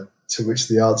 To which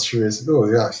the answer is,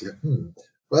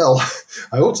 well,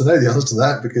 I ought to know the answer to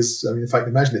that because, in fact,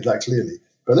 imagine it that clearly.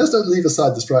 But let's not leave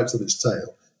aside the stripes on its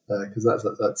tail because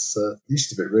that's the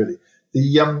least of it, really.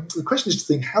 The question is to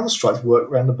think how the stripes work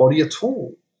around the body at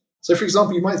all. So, for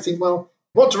example, you might think, well,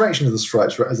 what direction are the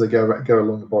stripes as they go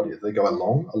along the body? Do they go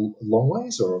along a long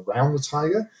ways or around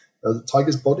the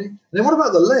tiger's body? And then what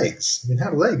about the legs?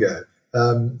 How do they go?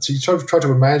 So you try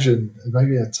to imagine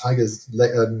maybe a tiger's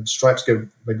stripes go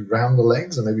maybe round the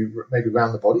legs and maybe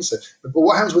round the body. So, but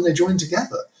what happens when they join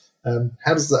together?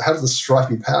 How does the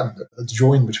stripy pattern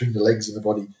join between the legs and the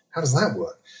body? How does that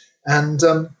work? And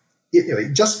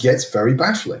it just gets very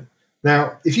baffling.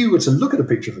 Now, if you were to look at a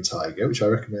picture of a tiger, which I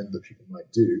recommend that people might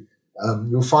do,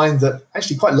 you'll find that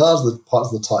actually quite large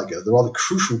parts of the tiger, the rather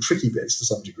crucial, tricky bits to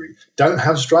some degree, don't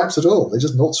have stripes at all. They're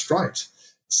just not striped.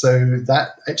 So that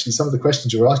actually some of the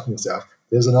questions you're asking yourself,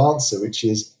 there's an answer which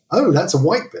is, oh, that's a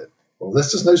white bit. Well,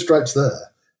 there's just no stripes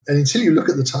there. And until you look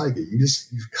at the tiger, you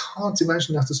can't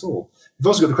imagine that at all. You've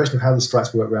also got the question of how the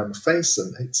stripes work around the face,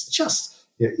 and it's just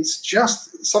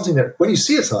something that when you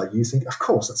see a tiger, you think, of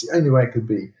course, that's the only way it could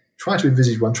be. Try to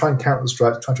envisage one, try and count the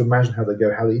stripes, try to imagine how they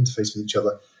go, how they interface with each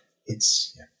other.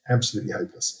 It's absolutely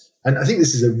hopeless. And I think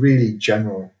this is a really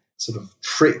general sort of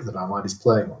trick that our mind is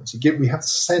playing on. So we have the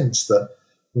sense that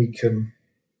we can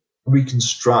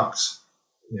reconstruct,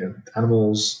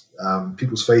 animals,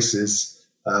 people's faces,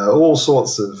 all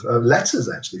sorts of letters.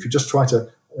 Actually, if you just try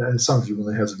to, some of you will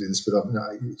know how to do this,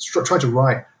 but try to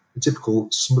write a typical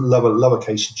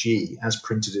lowercase g as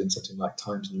printed in something like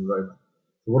Times New Roman.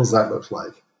 What does that look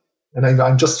like? And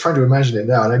I'm just trying to imagine it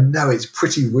now, and I know it's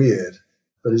pretty weird,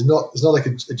 but it's not like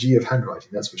a G of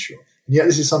handwriting, that's for sure. And yet,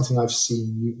 this is something I've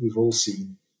seen. We've all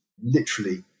seen,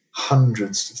 literally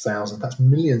hundreds of thousands, perhaps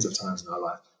millions of times in our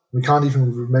life. We can't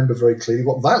even remember very clearly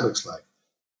what that looks like.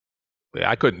 Yeah,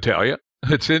 I couldn't tell you.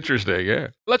 It's interesting, yeah.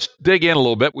 Let's dig in a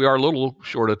little bit. We are a little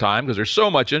short of time because there's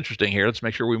so much interesting here. Let's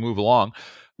make sure we move along.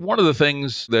 One of the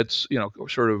things that's,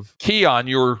 sort of key on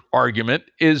your argument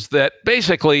is that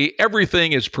basically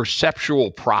everything is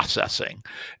perceptual processing,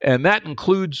 and that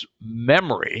includes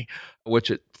memory,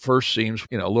 which at first seems,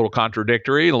 a little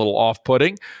contradictory, a little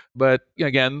off-putting. But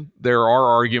again, there are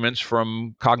arguments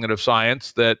from cognitive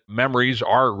science that memories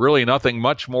are really nothing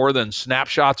much more than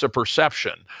snapshots of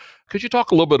perception. Could you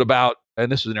talk a little bit about,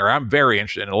 and this is an area I'm very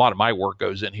interested in, a lot of my work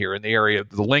goes in here, in the area of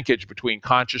the linkage between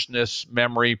consciousness,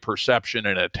 memory, perception,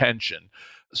 and attention.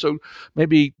 So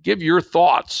maybe give your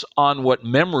thoughts on what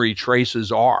memory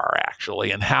traces are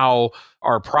actually, and how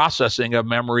our processing of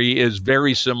memory is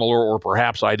very similar or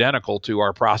perhaps identical to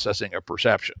our processing of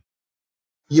perception.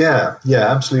 Yeah,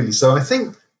 absolutely. So I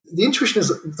think the intuition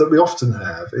that we often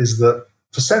have is that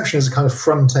perception is a kind of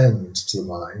front end to the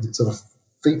mind. It sort of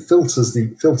filters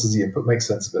the input, makes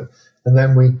sense of it, and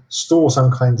then we store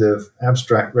some kind of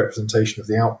abstract representation of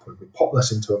the output. We pop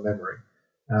that into a memory,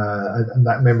 and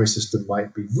that memory system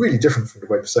might be really different from the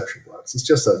way perception works. It's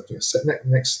just a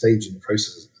next stage in the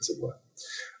process, as it were.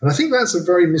 And I think that's a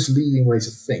very misleading way to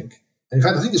think. And in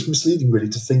fact, I think it's misleading really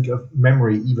to think of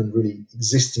memory even really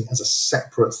existing as a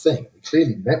separate thing. We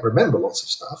clearly remember lots of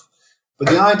stuff, but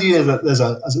the idea that there's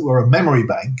as it were, a memory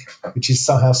bank, which is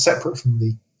somehow separate from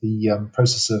the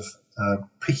process of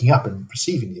picking up and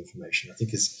perceiving the information, I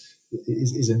think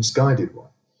is a misguided one.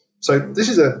 So this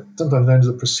is sometimes known as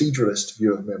a proceduralist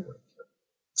view of memory.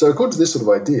 So according to this sort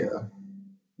of idea,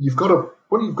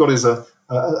 what you've got is a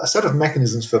set of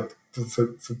mechanisms for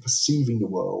perceiving the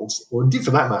world, or indeed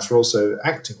for that matter, also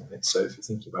acting on it. So if you're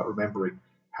thinking about remembering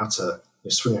how to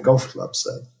swing a golf club,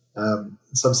 say, in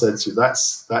some sense,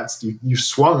 you've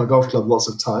swung a golf club lots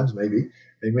of times, maybe.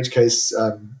 In which case,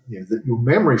 your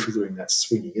memory for doing that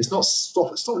swinging is it's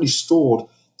not really stored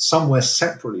somewhere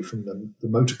separately from the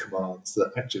motor commands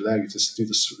that actually allow you to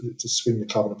swing the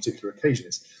club on a particular occasion.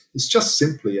 It's just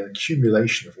simply an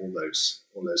accumulation of all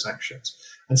those actions.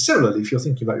 And similarly, if you're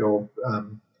thinking about your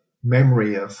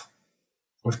memory of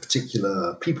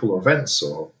particular people or events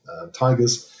or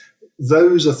tigers,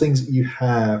 those are things that you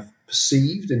have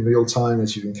perceived in real time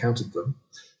as you've encountered them,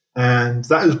 and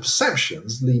those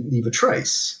perceptions leave a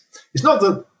trace. It's not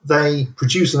that they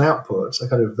produce an output,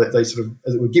 they sort of,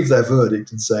 as it would, give their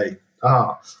verdict and say,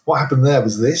 what happened there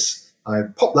was this, I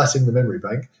popped that in the memory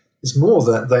bank. It's more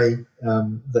that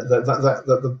that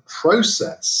the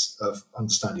process of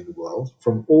understanding the world,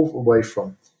 from all the way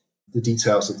from the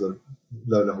details of the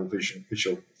low-level visual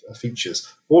features,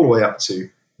 all the way up to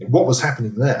what was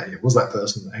happening there. Was that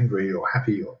person angry or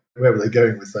happy, or where were they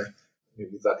going with that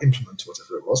implement or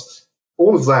whatever it was?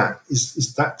 All of that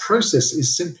is that process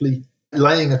is simply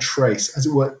laying a trace, as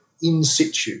it were, in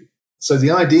situ. So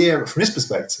the idea, from this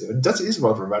perspective, and it is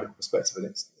rather a radical perspective,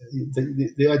 and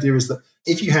the idea is that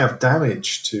if you have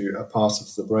damage to a part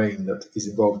of the brain that is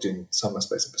involved in some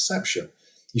aspects of perception,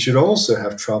 you should also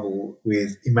have trouble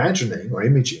with imagining or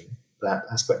imaging that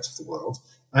aspect of the world,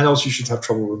 and also you should have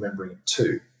trouble remembering it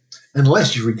too,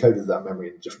 unless you've recoded that memory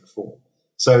in a different form.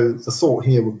 So the thought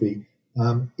here would be,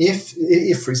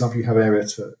 if for example, you have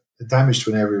damage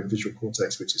to an area in visual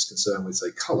cortex which is concerned with, say,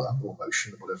 colour or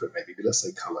motion or whatever it may be, but let's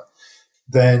say colour,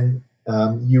 then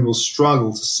you will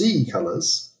struggle to see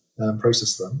colours,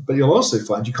 process them, but you'll also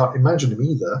find you can't imagine them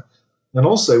either. And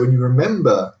also, when you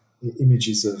remember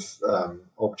images of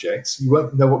objects, you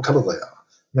won't know what colour they are.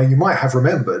 Now, you might have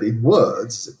remembered in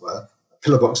words, as it were,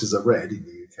 pillar boxes are red in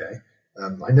the UK.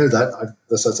 I know that.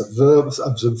 That's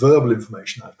a verbal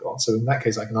information I've got. So in that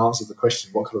case, I can answer the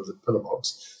question, what colour is a pillar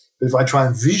box? But if I try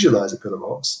and visualise a pillar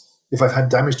box, if I've had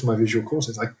damage to my visual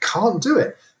cortex, I can't do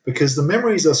it because the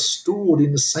memories are stored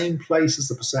in the same place as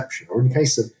the perception. Or in the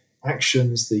case of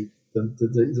actions, the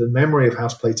memory of how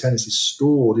to play tennis is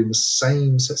stored in the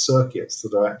same circuits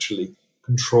that are actually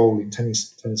controlling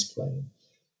tennis playing.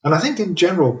 And I think in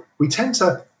general, we tend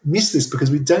to miss this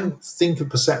because we don't think of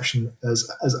perception as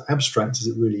abstract as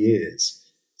it really is.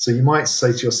 So you might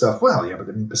say to yourself, well, yeah, but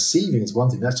I mean, perceiving is one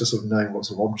thing. That's just sort of knowing what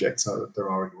sort of objects there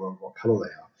are in the world, what colour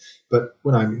they are. But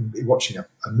when I'm watching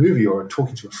a movie or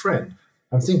talking to a friend,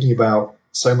 I'm thinking about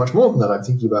so much more than that. I'm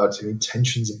thinking about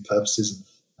intentions and purposes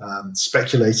and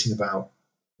speculating about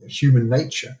human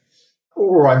nature.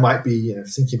 Or I might be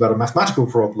thinking about a mathematical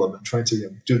problem and trying to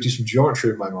do some geometry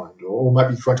in my mind, or might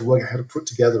be trying to work out how to put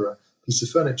together a piece of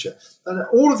furniture. And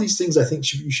all of these things, I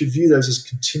think, you should view those as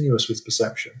continuous with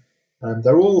perception.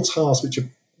 They're all tasks which are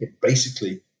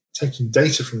basically taking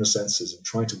data from the senses and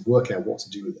trying to work out what to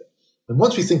do with it. And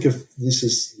once we think of this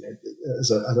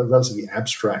as a relatively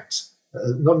abstract,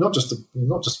 not just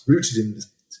rooted in this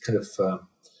kind of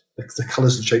the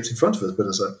colours and shapes in front of us, but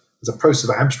as a process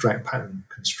of abstract pattern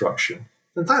construction,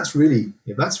 then that's really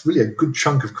a good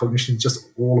chunk of cognition, just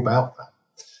all about that.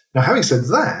 Now, having said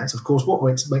that, of course, what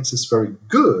makes us very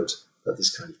good at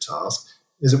this kind of task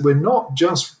is that we're not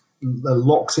just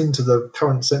locked into the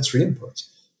current sensory input.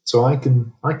 So I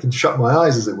can shut my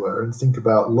eyes, as it were, and think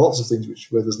about lots of things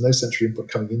where there's no sensory input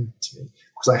coming into me,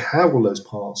 because I have all those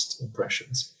past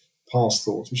impressions, past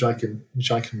thoughts, which I can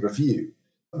review.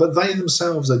 But they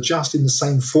themselves are just in the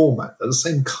same format. They're the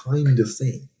same kind of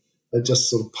thing. They're just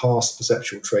sort of past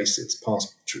perceptual traces,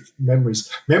 past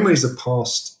memories of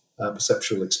past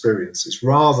perceptual experiences,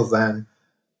 rather than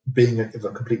being of a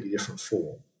completely different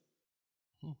form.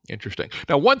 Interesting.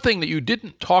 Now, one thing that you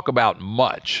didn't talk about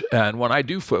much, and one I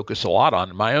do focus a lot on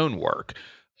in my own work,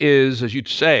 is, as you did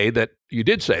say,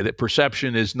 that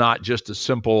perception is not just a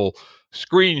simple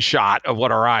screenshot of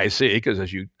what our eyes see, because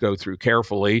as you go through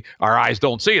carefully, our eyes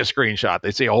don't see a screenshot.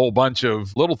 They see a whole bunch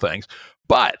of little things.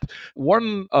 But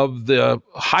one of the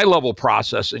high-level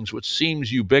processings, which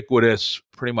seems ubiquitous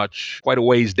pretty much quite a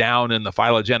ways down in the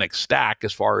phylogenetic stack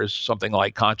as far as something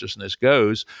like consciousness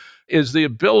goes, is the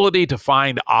ability to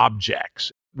find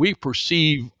objects. We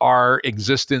perceive our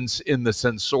existence in the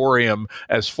sensorium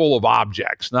as full of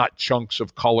objects, not chunks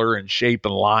of color and shape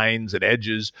and lines and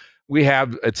edges. We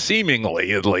have, it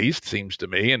seemingly at least, seems to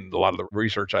me, and a lot of the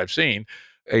research I've seen,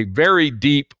 a very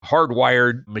deep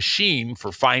hardwired machine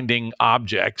for finding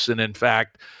objects. And in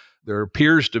fact, there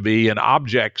appears to be an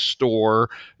object store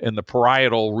in the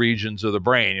parietal regions of the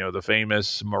brain, the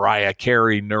famous Mariah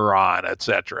Carey neuron, et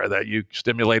cetera, that you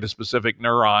stimulate a specific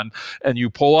neuron and you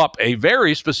pull up a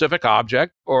very specific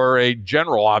object or a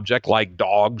general object like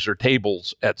dogs or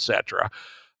tables, et cetera.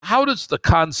 How does the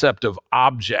concept of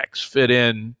objects fit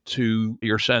into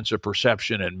your sense of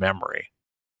perception and memory?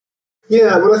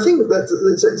 Yeah, well, I think that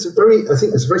it's a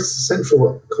very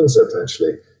central concept,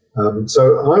 actually.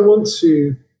 So one of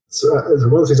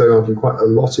the things I argue quite a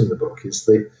lot in the book is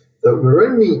that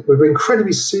we're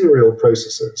incredibly serial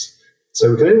processors.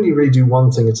 So we can only really do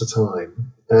one thing at a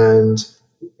time. And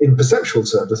in perceptual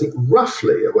terms, I think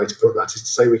roughly a way to put that is to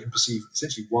say we can perceive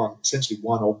essentially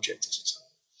one object at a time.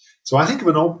 So I think of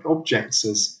an objects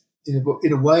as,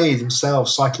 in a way,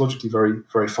 themselves psychologically very,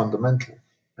 very fundamental.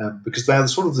 Because they're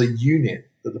sort of the unit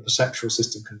that the perceptual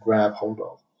system can grab hold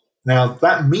of. Now,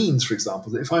 that means, for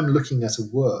example, that if I'm looking at a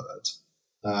word,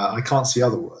 I can't see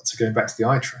other words. So going back to the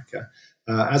eye tracker,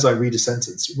 as I read a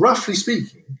sentence, roughly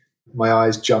speaking, my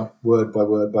eyes jump word by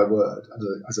word by word.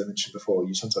 As I mentioned before,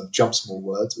 you sometimes jump small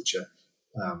words, which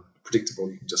are predictable.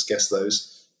 You can just guess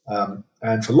those.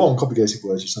 And for long, complicated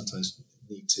words, you sometimes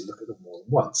need to look at them more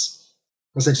than once.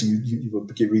 Essentially, you will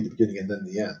read the beginning and then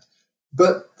the end.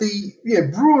 But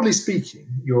broadly speaking,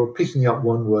 you're picking up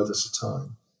one word at a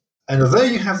time. And although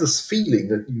you have this feeling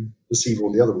that you perceive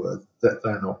all the other words, that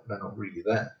they're not really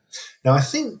there. Now, I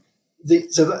think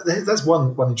that's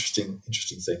one interesting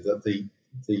thing, that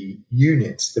the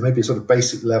unit, there may be a sort of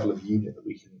basic level of unit that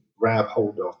we can grab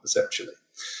hold of perceptually.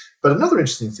 But another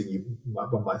interesting thing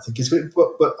one might think is,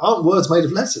 but aren't words made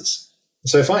of letters?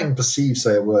 So if I can perceive,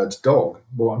 say, a word dog,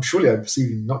 well, I'm surely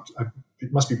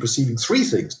it must be perceiving three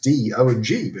things, D, O, and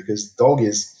G, because dog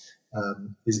is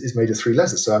made of three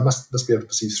letters. So I must be able to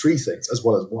perceive three things as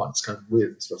well as one. It's kind of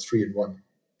weird, sort of three in one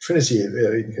trinity in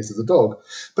the case of the dog.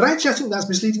 But actually, I think that's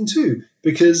misleading too,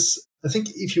 because I think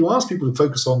if you ask people to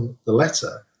focus on the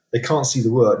letter, they can't see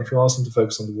the word. If you ask them to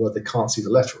focus on the word, they can't see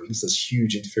the letter, or at least there's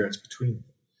huge interference between them.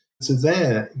 So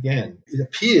there, again, it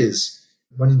appears,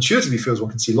 one intuitively feels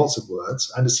one can see lots of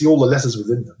words and to see all the letters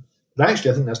within them. But actually,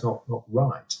 I think that's not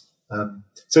right.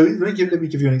 So let me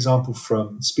give you an example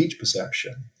from speech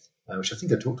perception, which I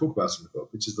think I talk about in the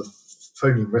book, which is the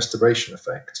phoneme restoration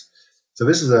effect. So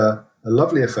this is a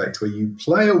lovely effect where you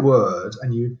play a word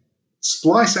and you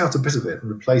splice out a bit of it and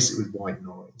replace it with white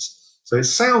noise. So it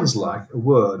sounds like a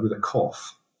word with a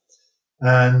cough.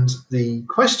 And the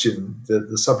question that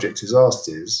the subject is asked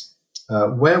is,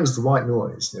 where was the white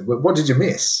noise? What did you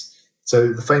miss?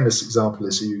 So the famous example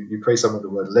is you play someone the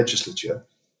word legislature,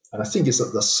 and I think it's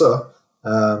at the "sir."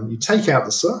 You take out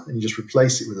the "sir" and you just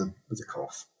replace it with a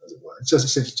cough, as it were. It's just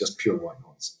essentially just pure white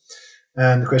noise.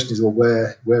 And the question is, well,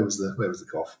 where was the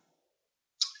cough?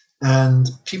 And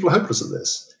people are hopeless at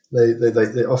this.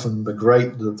 They often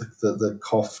migrate the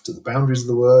cough to the boundaries of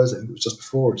the words. I think it was just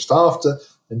before or just after,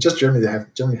 and just generally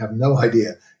have no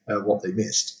idea what they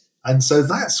missed. And so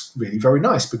that's really very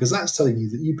nice, because that's telling you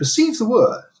that you perceive the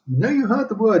word. You know you heard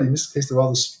the word, in this case the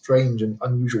rather strange and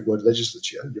unusual word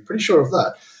legislature. You're pretty sure of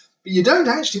that. But you don't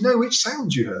actually know which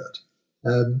sound you heard.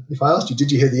 If I asked you,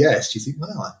 did you hear the S? You think,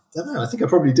 well, I don't know. I think I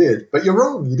probably did. But you're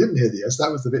wrong. You didn't hear the S.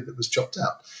 That was the bit that was chopped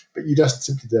out. But you just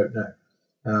simply don't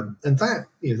know. And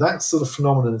that sort of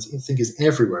phenomenon, I think, is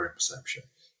everywhere in perception.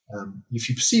 If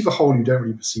you perceive a whole, you don't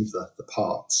really perceive the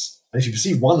parts. And if you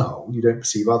perceive one whole, you don't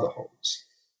perceive other wholes.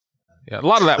 Yeah, a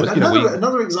lot of that was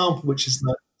another example, which is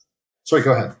not. Sorry,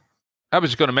 go ahead. I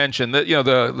was going to mention that,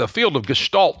 the field of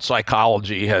Gestalt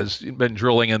psychology has been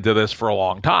drilling into this for a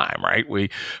long time, right? We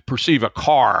perceive a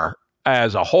car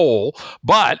as a whole,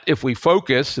 but if we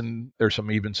focus, and there's some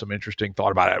interesting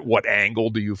thought about it, what angle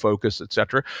do you focus, et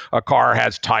cetera? A car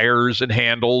has tires and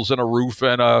handles and a roof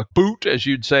and a boot, as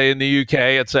you'd say in the UK,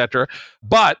 et cetera.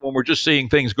 But when we're just seeing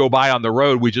things go by on the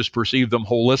road, we just perceive them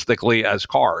holistically as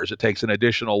cars. It takes an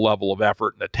additional level of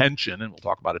effort and attention, and we'll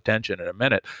talk about attention in a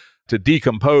minute, to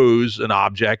decompose an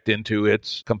object into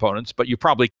its components. But you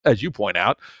probably, as you point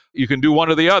out, you can do one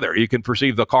or the other. You can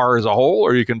perceive the car as a whole,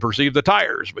 or you can perceive the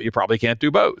tires, but you probably can't do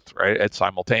both, right? It's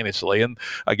simultaneously. And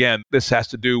again, this has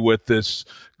to do with this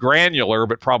granular,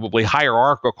 but probably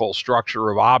hierarchical structure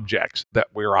of objects that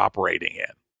we're operating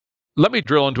in. Let me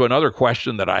drill into another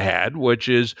question that I had, which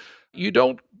is, you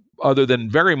don't, other than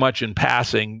very much in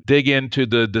passing, dig into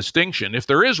the distinction, if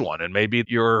there is one, and maybe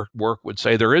your work would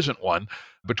say there isn't one,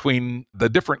 between the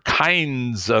different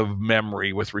kinds of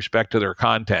memory with respect to their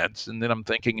contents. And then I'm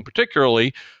thinking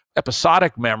particularly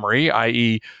episodic memory,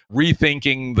 i.e.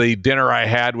 rethinking the dinner I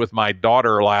had with my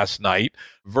daughter last night,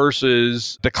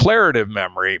 versus declarative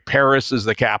memory, Paris is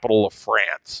the capital of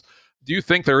France. Do you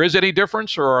think there is any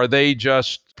difference, or are they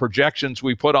just projections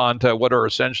we put onto what are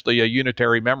essentially a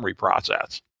unitary memory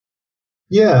process?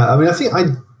 Yeah, I mean,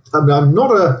 I'm not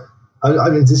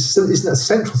this isn't a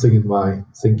central thing in my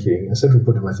thinking, a central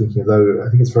point in my thinking, although I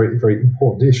think it's a very, very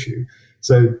important issue.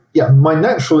 So, yeah, my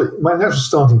natural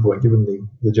starting point, given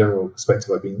the general perspective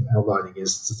I've been outlining,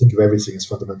 is to think of everything as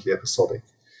fundamentally episodic.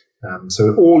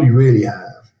 So all you really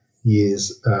have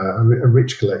is a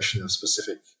rich collection of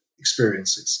specific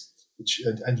experiences,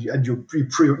 and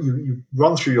you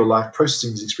run through your life processing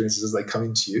these experiences as they come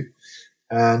into you.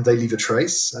 And they leave a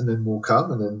trace, and then more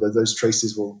come, and then those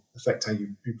traces will affect how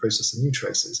you process the new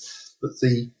traces.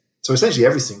 So essentially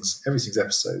everything's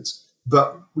episodes.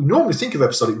 But we normally think of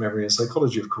episodic memory in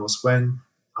psychology, of course, when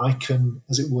I can,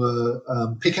 as it were,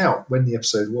 pick out when the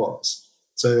episode was.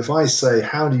 So if I say,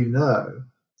 how do you know,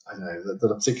 I don't know,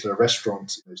 that a particular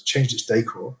restaurant has changed its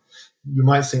decor, you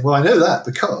might think, well, I know that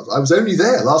because I was only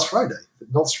there last Friday.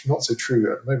 But not so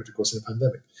true at the moment, of course, in a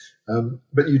pandemic.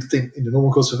 But you'd think in the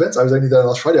normal course of events, I was only there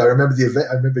last Friday. I remember the event.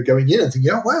 I remember going in and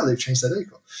thinking, oh, wow, they've changed their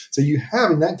decor. So you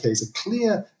have, in that case, a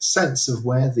clear sense of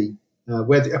where the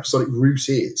episodic root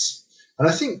is. And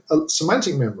I think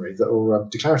semantic memory or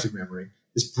declarative memory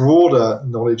is broader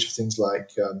knowledge of things like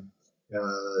the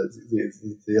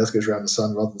Earth goes around the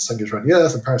sun rather than the sun goes around the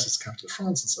Earth, and Paris is the capital of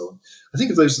France, and so on. I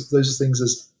think of those things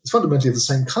as fundamentally of the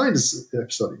same kind as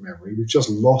episodic memory. We've just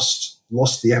lost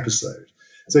the episode.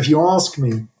 So if you ask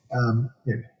me,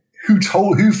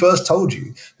 who first told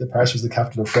you that Paris was the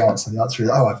capital of France, and the answer is,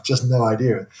 I've just no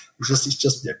idea. It's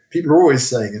just people are always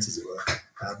saying it, as it were.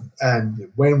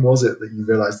 And when was it that you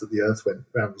realized that the Earth went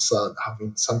around the sun? I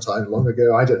mean, sometime long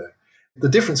ago, I don't know. The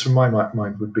difference from my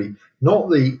mind would be not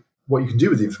what you can do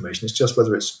with the information, it's just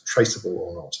whether it's traceable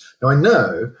or not. Now, I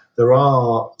know there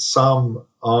are some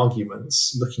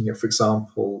arguments looking at, for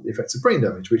example, the effects of brain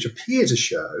damage, which appear to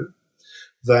show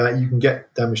that you can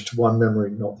get damage to one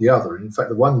memory, not the other. And in fact,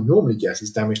 the one you normally get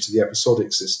is damage to the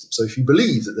episodic system. So if you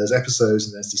believe that there's episodes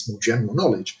and there's this more general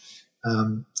knowledge,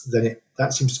 then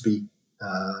that seems to be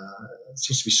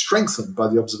strengthened by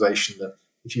the observation that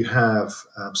if you have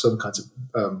certain kinds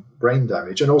of brain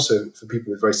damage, and also for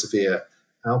people with very severe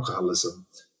alcoholism,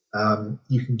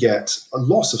 you can get a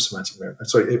loss of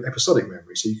episodic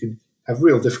memory. So you can have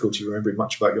real difficulty remembering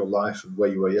much about your life and where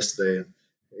you were yesterday, and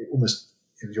almost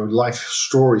your life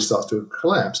story starts to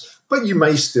collapse. But you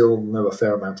may still know a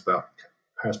fair amount about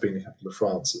Paris being the capital of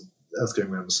France and Earth going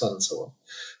around the sun and so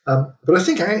on. But I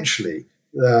think actually,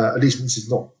 at least this is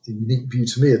not a unique view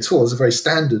to me at all, there's a very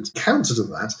standard counter to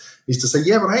that, is to say,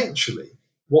 but actually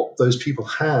what those people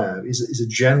have is a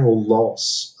general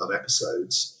loss of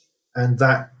episodes, and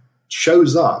that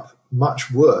shows up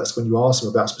much worse when you ask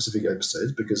them about specific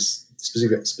episodes, because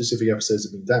specific episodes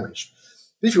have been damaged.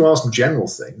 But if you ask them general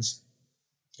things,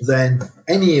 then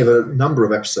any of a number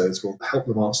of episodes will help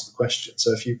them answer the question.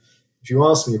 So if you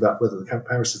ask me about whether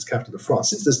Paris is the capital of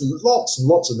France, since there's lots and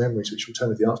lots of memories which will tell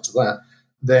me the answer to that,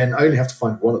 then I only have to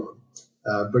find one of them.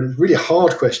 But it's really a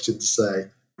hard question to say,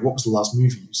 what was the last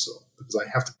movie you saw? Because I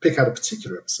have to pick out a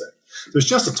particular episode. So it's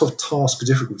just a tough task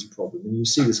difficulty problem. And you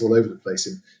see this all over the place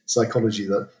in psychology,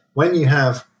 that when you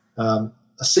have a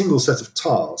single set of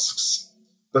tasks,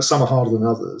 but some are harder than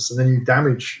others, and then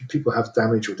people have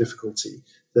damage or difficulty,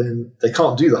 then they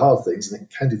can't do the hard things and they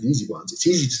can do the easy ones. It's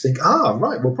easy to think,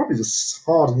 right, well, probably the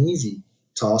hard and easy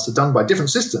tasks are done by different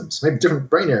systems, maybe different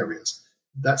brain areas.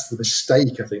 That's the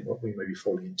mistake, I think, what we may be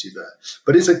falling into there.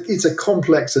 But it's a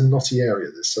complex and knotty area,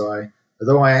 this. So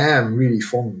although I am really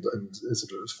fond of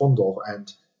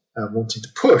and wanting to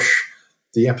push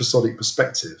the episodic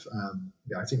perspective,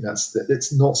 I think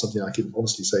it's not something I can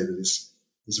honestly say that is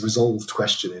a resolved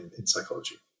question in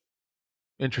psychology.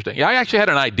 Interesting. Yeah, I actually had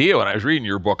an idea when I was reading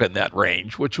your book in that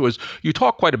range, which was, you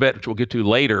talk quite a bit, which we'll get to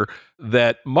later,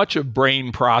 that much of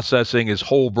brain processing is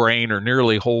whole brain or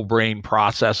nearly whole brain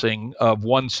processing of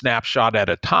one snapshot at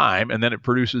a time, and then it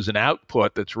produces an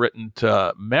output that's written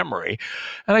to memory.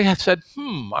 And I had said,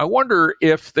 I wonder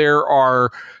if there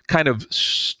are kind of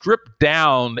stripped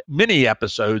down mini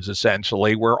episodes,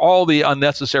 essentially, where all the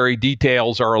unnecessary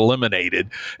details are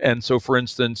eliminated. And so, for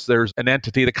instance, there's an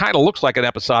entity that kind of looks like an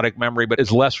episodic memory, but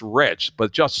is less rich,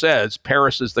 but just says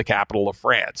Paris is the capital of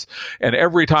France. And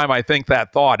every time I think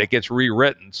that thought, it gets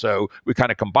rewritten. So we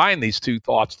kind of combine these two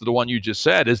thoughts to the one you just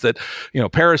said, is that,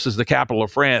 Paris is the capital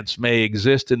of France may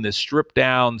exist in this stripped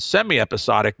down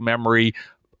semi-episodic memory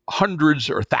hundreds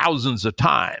or thousands of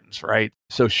times, right?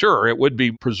 So sure, it would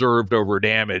be preserved over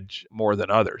damage more than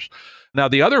others. Now,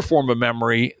 the other form of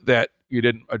memory that you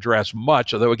didn't address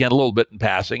much, although again, a little bit in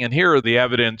passing, and here the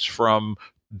evidence from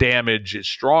damage is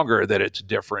stronger that it's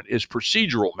different, is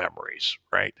procedural memories,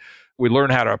 right? We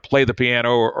learn how to play the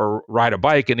piano or ride a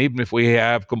bike, and even if we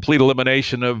have complete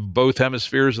elimination of both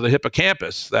hemispheres of the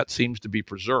hippocampus, that seems to be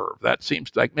preserved. That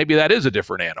seems like maybe that is a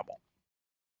different animal.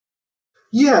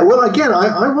 Yeah, well, again,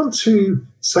 I want to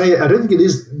say I don't think it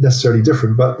is necessarily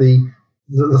different, but the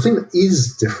thing that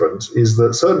is different is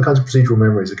that certain kinds of procedural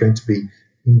memories are going to be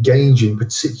engaging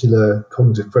particular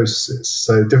cognitive processes,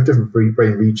 so different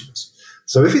brain regions.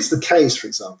 So if it's the case, for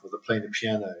example, that playing the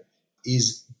piano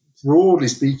is, broadly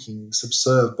speaking,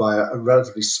 subserved by a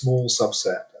relatively small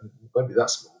subset, and it won't be that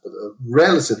small, but a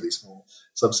relatively small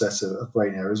subset of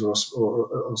brain areas, or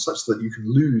such that you can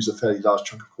lose a fairly large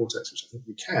chunk of cortex, which I think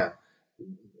we can,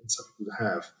 in some people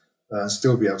have,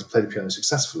 still be able to play the piano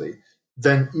successfully,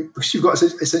 then because you've got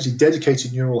essentially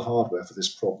dedicated neural hardware for this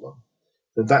problem,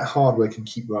 then that hardware can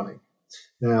keep running.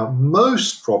 Now,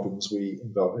 most problems we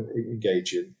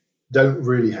engage in don't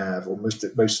really have, or most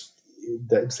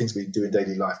things we do in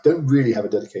daily life don't really have a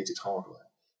dedicated hardware.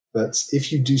 But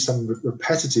if you do some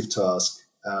repetitive task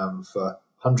for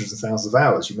hundreds of thousands of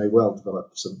hours, you may well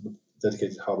develop some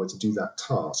dedicated hardware to do that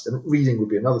task. And reading would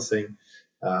be another thing.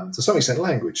 To some extent,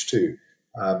 language too.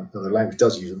 The language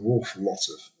does use an awful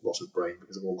lot of brain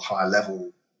because of all the higher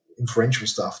level inferential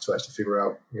stuff to actually figure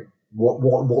out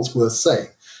what's worth saying.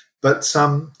 But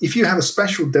if you have a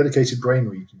special dedicated brain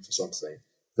region for something,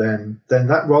 then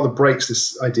that rather breaks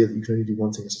this idea that you can only do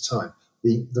one thing at a time.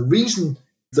 The reason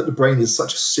that the brain is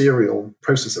such a serial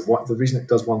processor, the reason it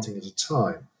does one thing at a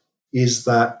time, is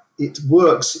that it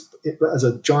works as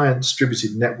a giant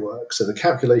distributed network. So the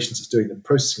calculations it's doing, the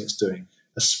processing it's doing,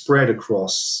 are spread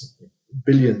across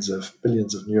billions of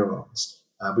neurons,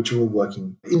 which are all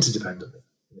working interdependently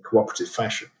in a cooperative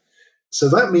fashion. So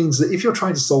that means that if you're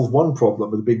trying to solve one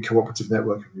problem with a big cooperative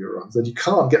network of neurons, then you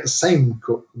can't get the same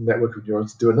network of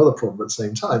neurons to do another problem at the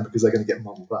same time because they're going to get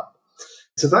muddled up.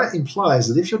 So that implies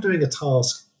that if you're doing a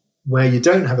task where you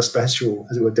don't have a special,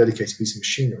 as it were, dedicated piece of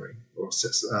machinery or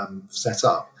set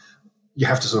up, you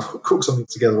have to sort of cook something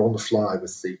together on the fly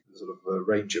with the sort of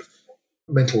range of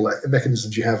mental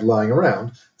mechanisms you have lying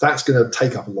around. That's going to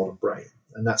take up a lot of brain,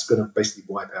 and that's going to basically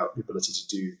wipe out the ability to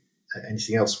do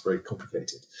anything else very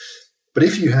complicated. But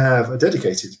if you have a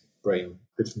dedicated brain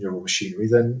bit of neural machinery,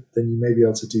 then you may be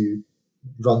able to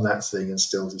run that thing and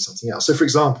still do something else. So, for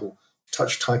example,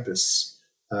 touch typists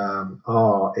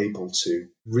are able to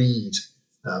read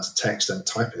text and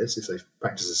type it if they've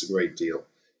practiced this a great deal,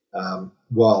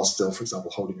 while still, for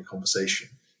example, holding a conversation.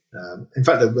 In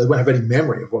fact, they won't have any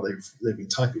memory of what they've been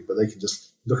typing, but they can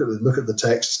just look at the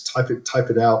text, type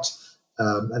it out,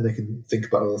 and they can think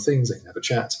about other things. They can have a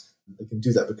chat. They can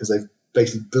do that because they've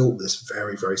basically built this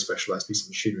very, very specialized piece of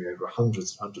machinery over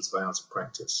hundreds and hundreds of hours of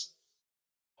practice.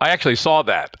 I actually saw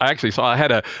that. I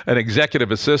had an executive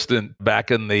assistant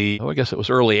back in the, I guess it was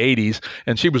early 80s,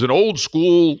 and she was an old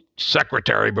school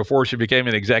secretary before she became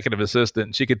an executive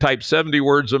assistant. She could type 70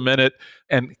 words a minute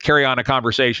and carry on a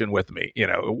conversation with me.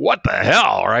 What the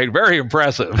hell, right? Very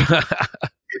impressive.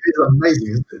 It is amazing,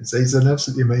 isn't it? It's an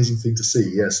absolutely amazing thing to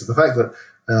see, yes. So the fact that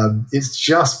it's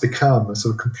just become a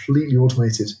sort of completely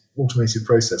automated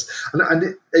process. And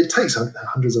it takes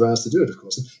hundreds of hours to do it, of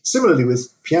course. And similarly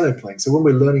with piano playing. So when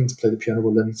we're learning to play the piano,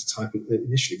 we're learning to type it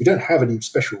initially. We don't have we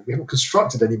haven't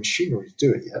constructed any machinery to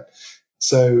do it yet.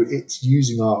 So it's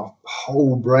using our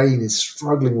whole brain is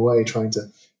struggling away trying to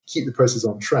keep the process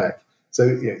on track.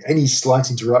 So any slight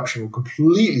interruption will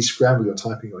completely scramble your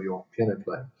typing or your piano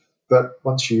playing. But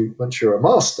once you're a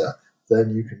master,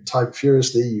 then you can type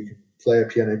furiously, you can play a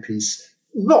piano piece,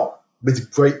 not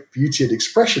with great beauty and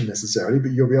expression necessarily,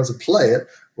 but you'll be able to play it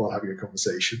while having a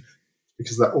conversation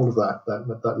because all of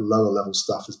that lower level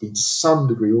stuff has been to some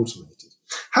degree automated.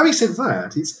 Having said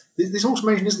that, this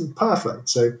automation isn't perfect.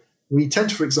 So we tend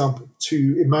to, for example,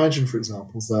 imagine, for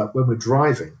example, that when we're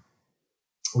driving,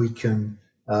 we can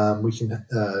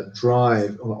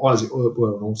drive on, as it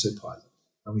were, on autopilot,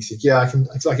 and we think, yeah,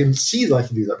 I can see that I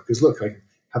can do that because look, I can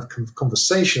have a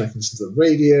conversation, I can listen to the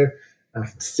radio, and I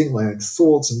can think my own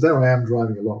thoughts, and there I am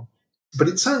driving along. But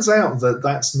it turns out that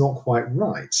that's not quite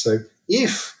right. So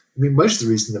most of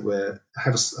the reason that we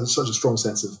have such a strong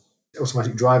sense of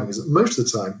automatic driving is that most of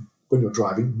the time when you're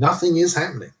driving, nothing is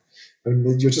happening. I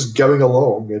mean, you're just going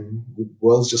along and the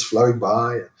world's just flowing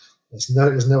by. And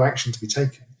there's no action to be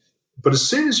taken. But as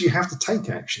soon as you have to take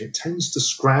action, it tends to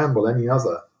scramble any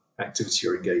other activity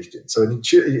you're engaged in. So an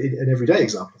everyday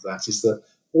example of that is that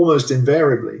almost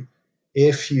invariably,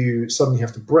 if you suddenly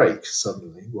have to brake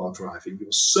suddenly while driving, you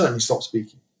will certainly stop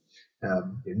speaking.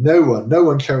 No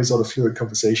one carries on a fluid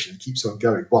conversation and keeps on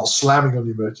going while slamming on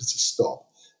the emergency stop.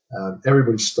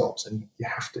 Everybody stops, and you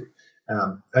have to.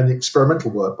 And the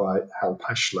experimental work by Hal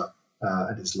Pashler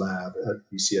and his lab at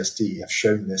UCSD have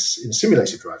shown this in a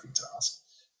simulated driving task,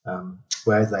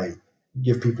 where they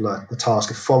give people the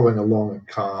task of following along a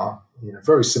car in a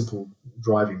very simple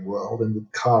driving world, and the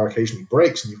car occasionally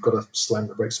brakes, and you've got to slam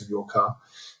the brakes on your car.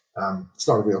 It's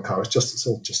not a real car; it's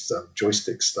all just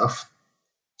joystick stuff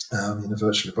in a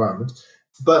virtual environment.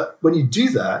 But when you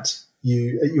do that,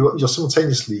 you're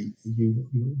simultaneously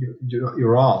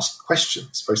you're asked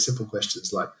questions, very simple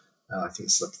questions like I think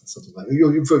it's something like,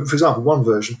 for example, one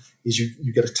version is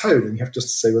you get a tone and you have just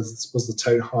to say was the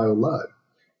tone high or low,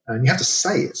 and you have to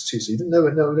say it too, so you don't know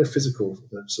no physical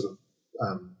sort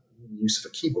of use of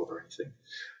a keyboard or anything.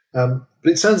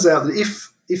 But it turns out that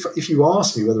if you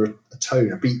ask me whether a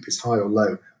tone, a beep, is high or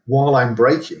low while I'm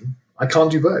braking, I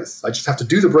can't do both. I just have to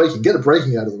do the braking, get the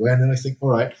braking out of the way, and then I think, all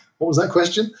right, what was that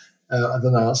question? And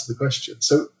then I answer the question.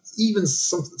 So even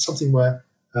something where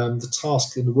the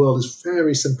task in the world is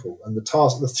very simple, and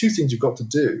the two things you've got to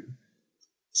do,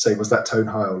 say, was that tone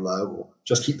high or low, or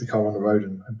just keep the car on the road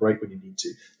and brake when you need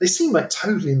to. They seem like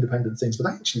totally independent things,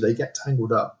 but actually they get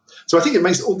tangled up. So I think it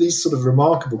makes all these sort of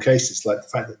remarkable cases, like the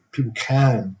fact that people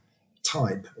can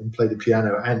type and play the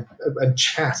piano and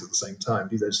chat at the same time,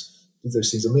 do those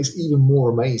things, it makes it even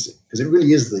more amazing, because it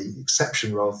really is the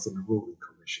exception rather than the rule in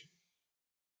cognition.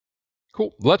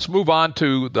 Cool. Let's move on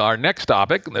to our next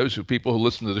topic. Those people who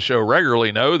listen to the show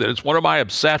regularly know that it's one of my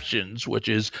obsessions, which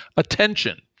is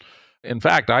attention. In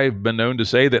fact, I've been known to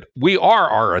say that we are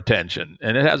our attention,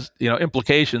 and it has,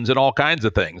 implications in all kinds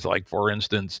of things. Like, for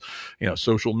instance,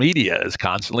 social media is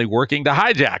constantly working to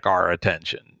hijack our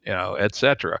attention, et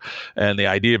cetera. And the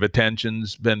idea of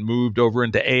attention's been moved over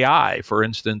into AI. For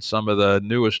instance, some of the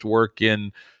newest work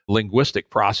in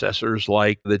linguistic processors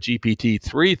like the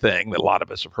GPT-3 thing that a lot of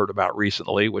us have heard about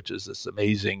recently, which is this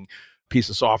amazing piece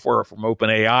of software from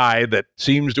OpenAI that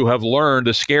seems to have learned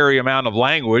a scary amount of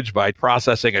language by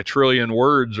processing 1 trillion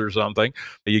words or something.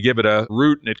 You give it a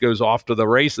root and it goes off to the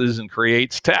races and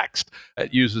creates text.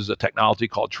 It uses a technology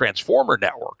called transformer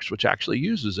networks, which actually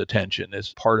uses attention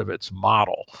as part of its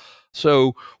model.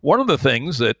 So one of the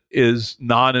things that is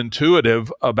non-intuitive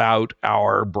about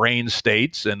our brain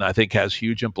states, and I think has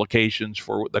huge implications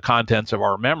for the contents of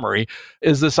our memory,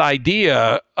 is this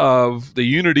idea of the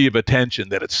unity of attention,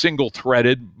 that it's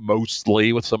single-threaded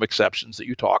mostly, with some exceptions that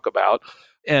you talk about,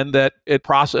 and that it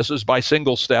processes by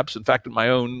single steps. In fact, in my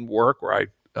own work, where I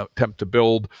attempt to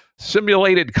build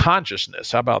simulated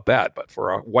consciousness, how about that, but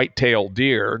for a white-tailed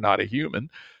deer, not a human,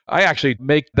 I actually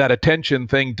make that attention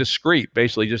thing discrete,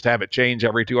 basically just have it change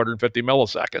every 250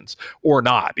 milliseconds or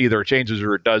not. Either it changes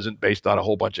or it doesn't based on a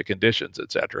whole bunch of conditions,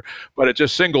 et cetera. But it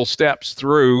just single steps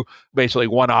through basically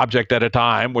one object at a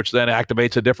time, which then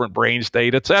activates a different brain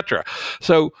state, et cetera.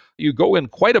 So you go in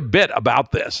quite a bit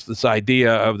about this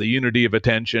idea of the unity of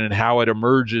attention and how it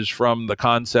emerges from the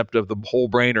concept of the whole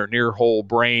brain or near whole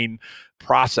brain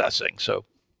processing. So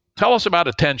tell us about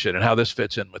attention and how this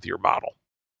fits in with your model.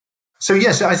 So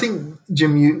yes, I think,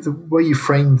 Jim, the way you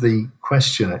framed the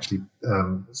question actually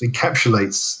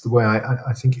encapsulates the way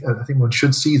I think one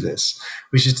should see this,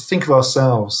 which is to think of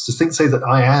ourselves, say that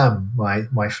I am my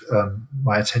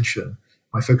attention,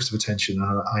 my focus of attention,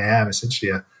 and I am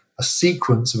essentially a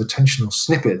sequence of attentional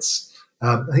snippets.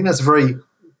 I think that's a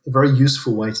very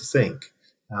useful way to think.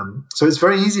 So it's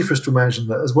very easy for us to imagine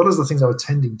that, as well as the things I'm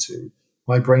attending to,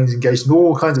 my brain's engaged in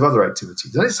all kinds of other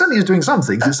activities. And it certainly is doing some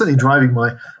things. It's certainly driving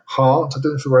my heart. I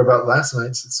don't have to worry about that. And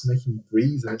it's making me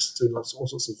breathe, and it's doing all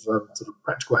sorts of sort of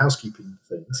practical housekeeping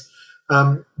things.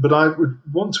 But I would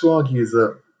want to argue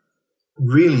that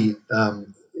really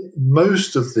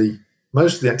most of the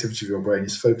activity of your brain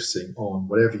is focusing on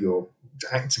whatever you're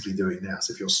actively doing now.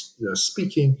 So if you're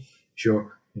speaking, if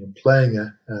you're playing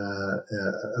a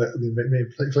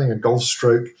golf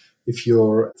stroke, if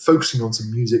you're focusing on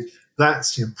some music,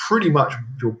 that's pretty much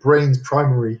your brain's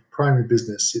primary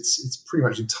business. It's pretty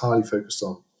much entirely focused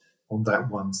on that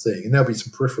one thing, and there'll be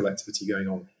some peripheral activity going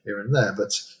on here and there.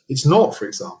 But it's not, for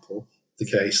example, the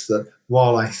case that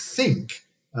while I think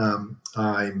I'm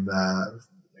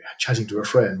chatting to a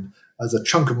friend, there's a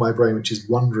chunk of my brain which is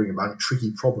wondering about a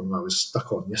tricky problem I was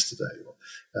stuck on yesterday,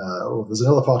 or there's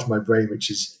another part of my brain which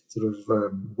is sort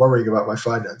of worrying about my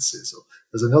finances, or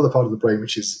there's another part of the brain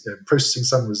which is processing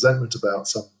some resentment about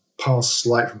some past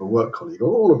slight from a work colleague.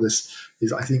 All of this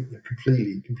is, I think,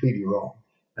 completely wrong.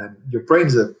 And your brain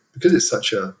is because it's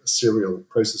such a serial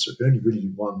processor, it can only really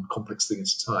do one complex thing at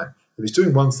a time. If it's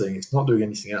doing one thing, it's not doing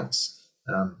anything else.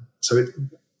 So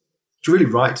it's really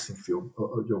right to think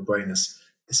of your brain as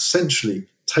essentially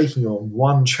taking on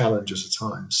one challenge at a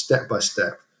time, step by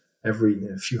step. Every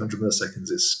few hundred milliseconds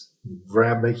is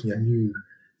making a new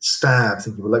stab,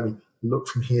 thinking, well, let me look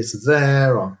from here to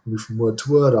there, I'll move from word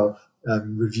to word, I'll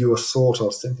review a thought,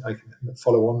 I can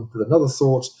follow on with another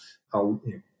thought, I'll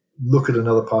look at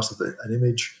another part of an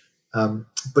image.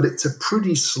 But it's a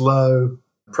pretty slow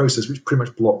process which pretty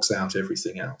much blocks out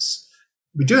everything else.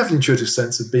 We do have an intuitive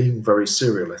sense of being very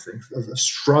serial, I think, of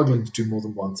struggling to do more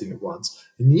than one thing at once.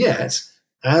 And yet,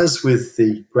 as with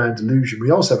the grand illusion,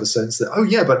 we also have a sense that, oh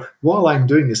yeah, but while I'm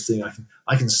doing this thing,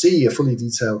 I can see a fully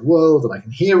detailed world, and I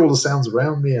can hear all the sounds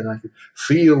around me, and I can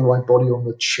feel my body on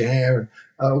the chair.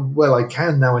 And well, I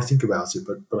can now I think about it,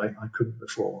 but I couldn't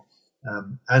before.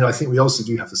 And I think we also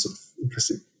do have this sort of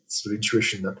implicit sort of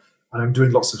intuition that, and I'm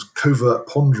doing lots of covert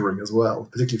pondering as well,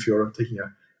 particularly if you're taking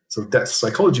a sort of depth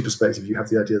psychology perspective, you have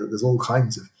the idea that there's all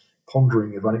kinds of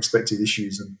pondering of unexpected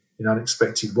issues and in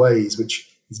unexpected ways, which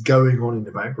is going on in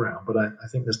the background. But I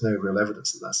think there's no real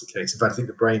evidence that that's the case. In fact, I think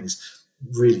the brain is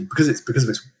really, because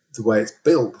of the way it's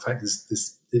built, the fact is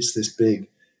it's this big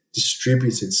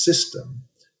distributed system,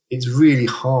 it's really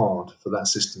hard for that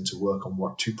system to work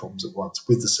on two problems at once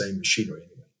with the same machinery anyway.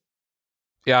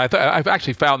 Yeah, I've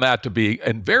actually found that to be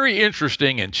a very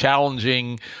interesting and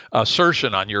challenging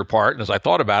assertion on your part. And as I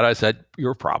thought about it, I said,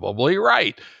 you're probably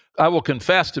right. I will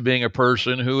confess to being a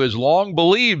person who has long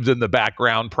believed in the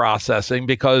background processing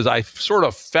because I sort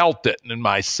of felt it in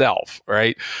myself,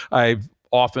 right? I've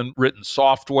often written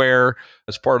software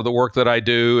as part of the work that I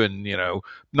do. And,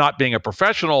 not being a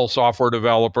professional software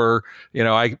developer,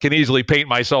 I can easily paint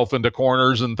myself into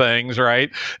corners and things, right?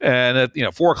 And at,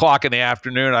 4:00 in the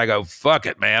afternoon, I go, fuck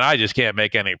it, man. I just can't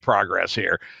make any progress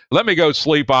here. Let me go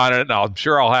sleep on it. And I'm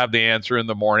sure I'll have the answer in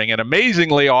the morning. And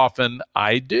amazingly often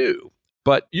I do.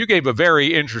 But you gave a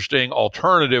very interesting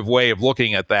alternative way of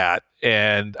looking at that.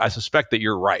 And I suspect that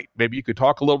you're right. Maybe you could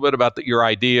talk a little bit about your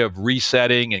idea of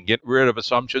resetting and getting rid of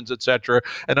assumptions, et cetera,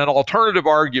 and an alternative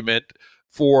argument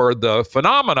for the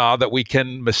phenomena that we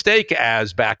can mistake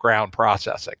as background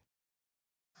processing.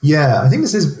 Yeah, I think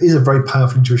this is a very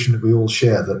powerful intuition that we all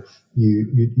share, that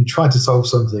you try to solve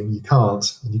something, you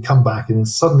can't, and you come back and then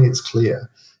suddenly it's clear.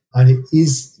 And it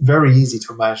is very easy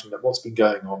to imagine that what's been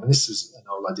going on, and this is an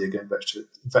old idea going back to,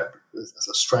 in fact, as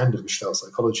a strand of Gestalt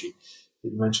psychology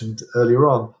that you mentioned earlier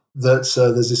on, that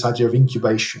there's this idea of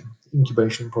incubation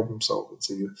and problem solving.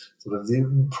 So you sort of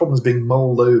the problems being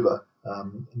mulled over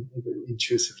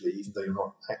intuitively, even though you're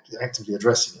not actively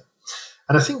addressing it.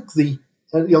 And I think the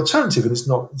alternative, and it's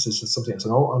something that's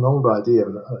an old idea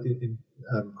in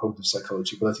cognitive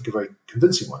psychology, but I think a very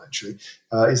convincing one actually,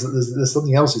 is that there's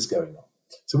something else is going on.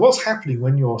 So what's happening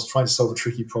when you're trying to solve a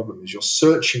tricky problem is you're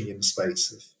searching in the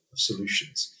space of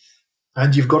solutions,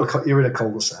 and you're in a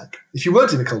cul-de-sac. If you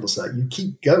weren't in a cul-de-sac, you'd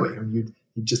keep going, and you'd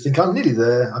just think, I'm nearly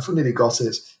there, I've nearly got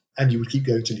it, and you would keep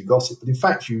going till you got it. But in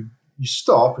fact, you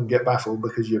stop and get baffled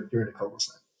because you're in a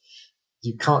cul-de-sac.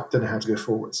 You don't know how to go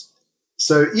forwards.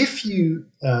 So if you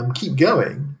keep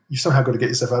going, you've somehow got to get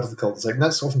yourself out of the cul-de-sac, and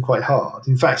that's often quite hard.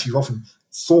 In fact, you've often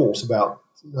thought about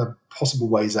possible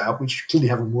ways out, which clearly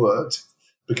haven't worked,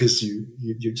 because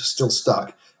you're just still stuck.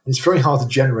 And it's very hard to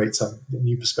generate some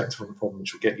new perspective on the problem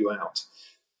which will get you out.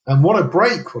 And what a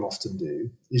break will often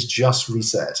do is just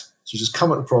reset. So you just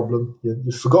come at the problem,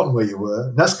 you've forgotten where you were,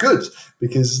 and that's good,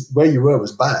 because where you were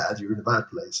was bad, you were in a bad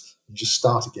place, you just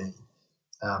start again.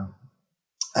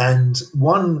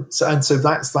 So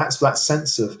that's that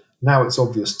sense of, now it's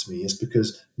obvious to me, is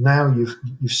because now you've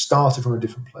started from a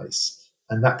different place,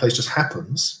 and that place just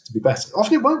happens to be better.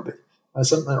 Often it won't be.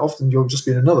 Often you'll just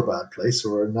be in another bad place,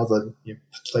 or another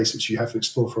place which you have to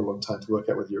explore for a long time to work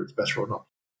out whether it's better or not.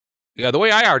 Yeah, the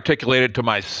way I articulated to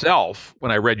myself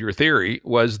when I read your theory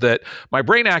was that my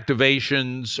brain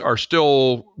activations are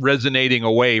still resonating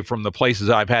away from the places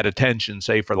I've had attention,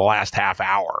 say, for the last half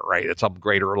hour, right? At some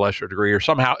greater or lesser degree, or it's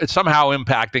somehow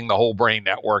impacting the whole brain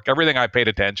network, everything I paid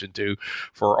attention to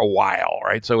for a while,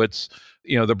 right? So it's,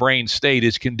 the brain state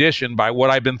is conditioned by what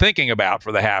I've been thinking about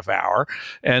for the half hour.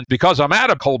 And because I'm at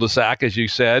a cul-de-sac, as you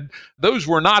said, those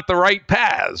were not the right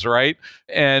paths, right?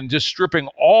 And just stripping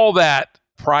all that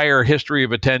prior history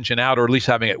of attention out, or at least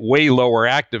having it way lower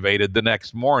activated the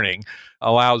next morning,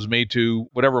 allows me to,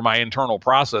 whatever my internal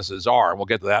processes are, and we'll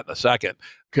get to that in a second,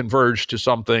 converge to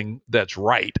something that's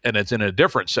right. And it's in a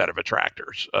different set of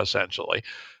attractors, essentially.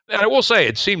 And I will say,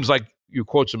 it seems like you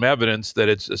quote some evidence that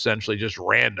it's essentially just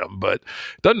random, but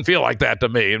it doesn't feel like that to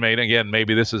me. And again,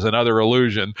 maybe this is another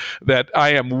illusion, that I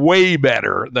am way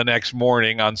better the next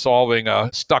morning on solving a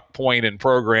stuck point in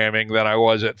programming than I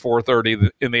was at 4:30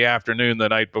 in the afternoon the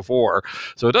night before.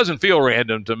 So it doesn't feel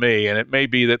random to me. And it may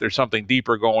be that there's something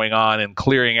deeper going on in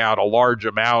clearing out a large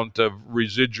amount of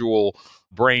residual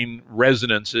brain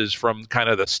resonances from kind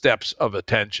of the steps of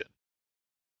attention.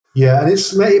 Yeah, and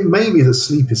it may be that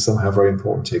sleep is somehow very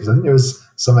important here, because I think there is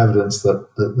some evidence that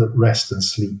rest and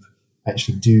sleep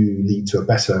actually do lead to a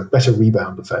better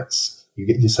rebound effects.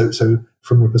 So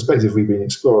from the perspective we've been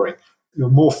exploring, you're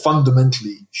more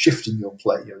fundamentally shifting your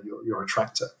play, your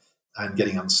attractor, and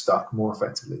getting unstuck more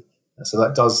effectively. And so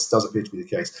that does appear to be the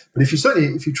case. But if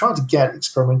you try to get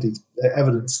experimental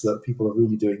evidence that people are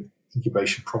really doing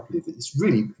incubation properly, that it's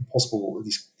really impossible, at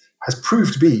least has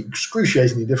proved to be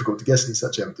excruciatingly difficult to get any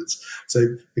such evidence.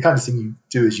 So the kind of thing you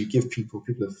do is you give people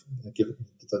have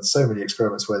done so many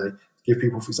experiments where they give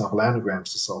people, for example,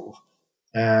 anagrams to solve,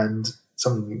 and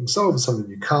some of them you can solve and some of them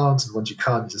you can't, and once you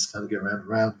can't, you just kind of go around and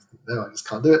around. No, I just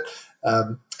can't do it.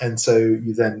 And so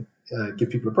you then give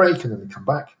people a break, and then they come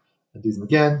back and do them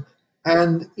again.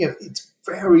 And it's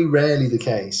very rarely the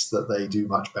case that they do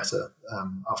much better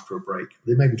after a break.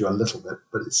 They maybe do a little bit,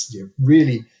 but it's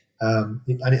really... and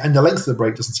the length of the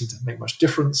break doesn't seem to make much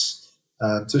difference.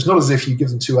 So it's not as if you give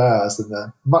them 2 hours, then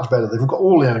they're much better. They've got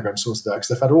all the anagrams sorted out because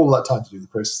they've had all that time to do the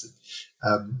processing.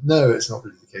 No, it's not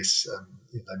really the case.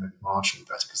 They may be marginally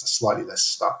better because they're slightly less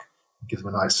stuck. Give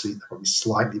them a night's sleep, they're probably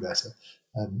slightly better.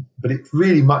 But it's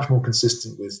really much more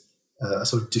consistent with a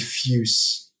sort of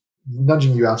diffuse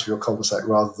nudging you out of your cul-de-sac,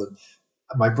 rather than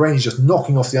my brain is just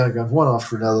knocking off the anagrams one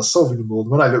after another, solving them all. And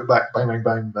when I look back, bang, bang,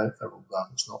 bang, they're all done.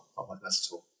 It's not like that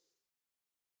at all.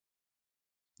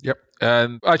 Yep.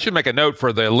 And I should make a note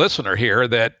for the listener here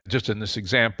that just in this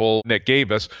example Nick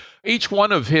gave us, each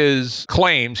one of his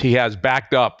claims he has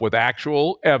backed up with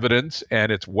actual evidence,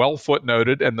 and it's well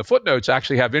footnoted. And the footnotes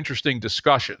actually have interesting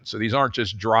discussions. So these aren't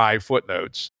just dry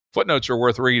footnotes. Footnotes are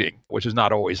worth reading, which is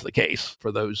not always the case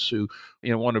for those who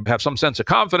want to have some sense of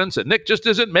confidence that Nick just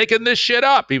isn't making this shit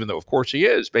up, even though, of course, he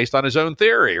is based on his own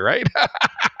theory, right?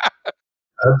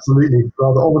 Absolutely.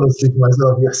 Rather ominously for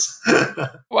myself, yes.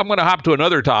 Well, I'm going to hop to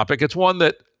another topic. It's one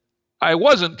that I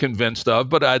wasn't convinced of,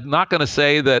 but I'm not going to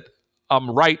say that I'm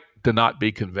right to not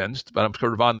be convinced, but I'm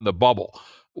sort of on the bubble,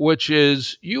 which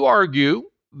is you argue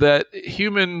that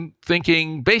human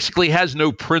thinking basically has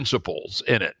no principles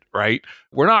in it, right?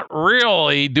 We're not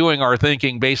really doing our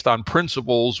thinking based on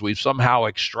principles we've somehow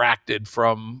extracted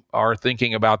from our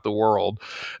thinking about the world.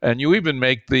 And you even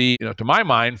make the, to my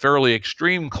mind, fairly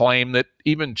extreme claim that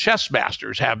even chess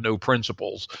masters have no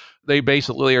principles. They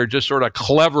basically are just sort of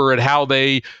clever at how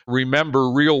they remember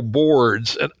real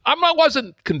boards. And I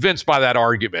wasn't convinced by that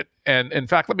argument. And in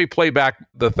fact, let me play back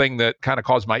the thing that kind of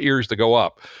caused my ears to go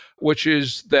up, which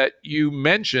is that you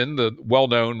mentioned the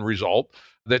well-known result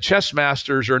that chess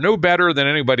masters are no better than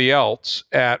anybody else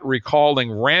at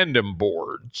recalling random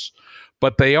boards,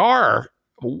 but they are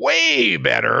way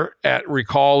better at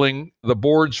recalling the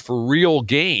boards for real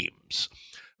games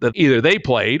that either they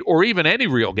played or even any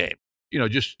real game.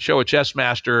 Just show a chess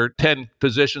master 10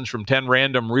 positions from 10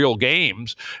 random real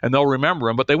games and they'll remember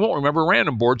them, but they won't remember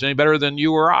random boards any better than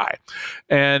you or I.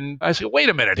 And I say, wait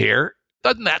a minute here.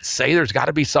 Doesn't that say there's got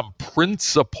to be some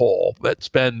principle that's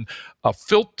been a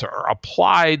filter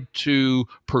applied to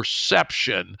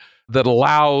perception that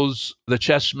allows the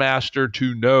chess master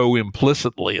to know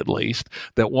implicitly, at least,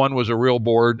 that one was a real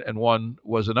board and one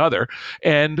was another?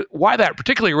 And why that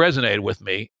particularly resonated with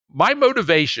me, my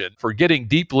motivation for getting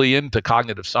deeply into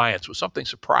cognitive science was something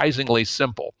surprisingly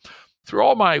simple. Through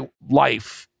all my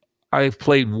life, I've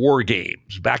played war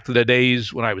games back to the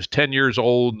days when I was 10 years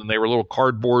old and they were little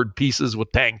cardboard pieces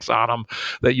with tanks on them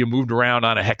that you moved around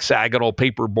on a hexagonal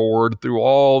paper board through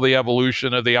all the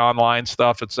evolution of the online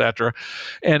stuff, etc.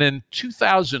 And in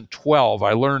 2012,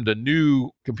 I learned a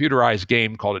new computerized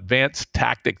game called Advanced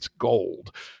Tactics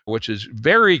Gold, which is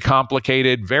very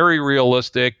complicated, very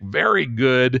realistic, very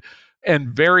good, and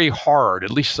very hard,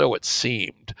 at least so it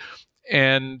seemed.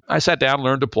 And I sat down and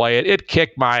learned to play it. It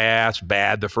kicked my ass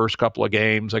bad the first couple of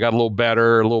games. I got a little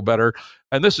better.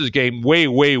 And this is a game way,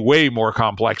 way, way more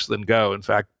complex than Go. In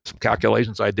fact, some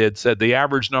calculations I did said the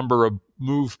average number of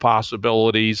move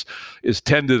possibilities is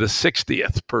 10 to the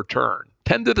 60th per turn.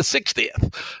 10 to the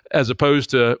 60th, as opposed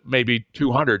to maybe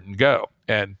 200 in Go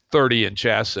and 30 in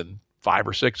chess and 5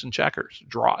 or 6 in checkers,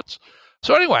 draughts.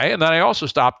 So anyway, and then I also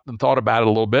stopped and thought about it a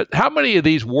little bit. How many of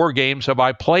these war games have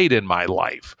I played in my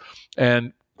life?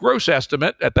 And gross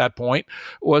estimate at that point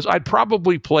was I'd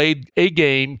probably played a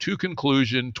game to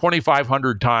conclusion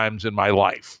 2,500 times in my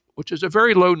life, which is a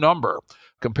very low number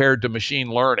compared to machine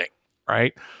learning,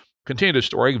 right? Continue the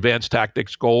story, Advanced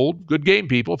Tactics Gold. Good game,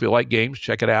 people. If you like games,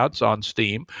 check it out. It's on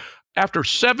Steam. After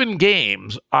 7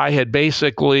 games, I had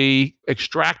basically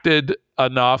extracted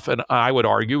enough, and I would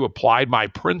argue applied my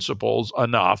principles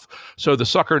enough, so the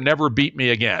sucker never beat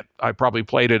me again. I probably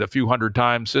played it a few hundred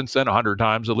times since then, 100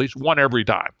 times, at least won every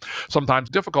time. Sometimes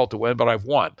difficult to win, but I've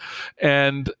won.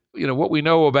 And what we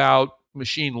know about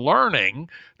machine learning,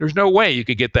 there's no way you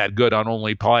could get that good on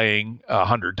only playing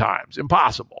 100 times.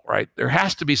 Impossible, right? There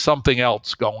has to be something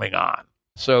else going on.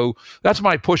 So that's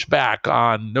my pushback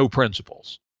on no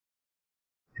principles.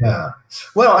 Yeah.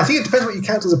 Well, I think it depends what you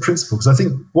count as a principle, because I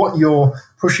think what you're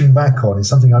pushing back on is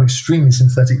something I'm extremely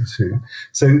sympathetic to.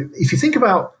 So if you think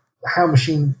about how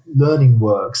machine learning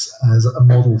works as a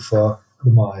model for the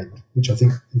mind, which I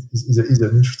think is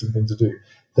an interesting thing to do,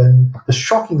 then the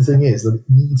shocking thing is that it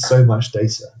needs so much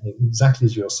data. Exactly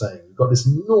as you're saying, you've got this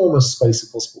enormous space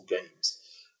of possible games,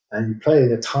 and you play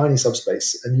in a tiny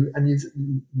subspace, and you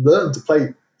learn to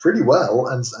play pretty well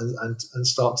and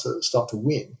start to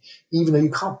win, even though you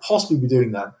can't possibly be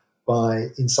doing that by,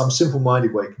 in some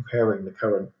simple-minded way, comparing the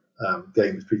current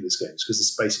game with previous games, because the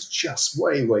space is just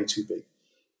way, way too big.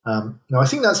 Now, I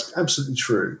think that's absolutely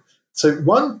true. So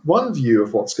one view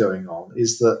of what's going on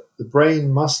is that the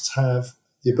brain must have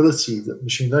the ability that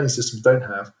machine learning systems don't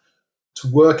have to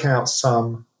work out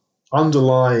some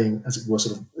underlying, as it were,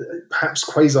 sort of perhaps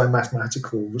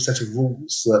quasi-mathematical set of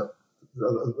rules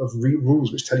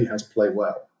rules which tell you how to play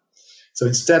well. So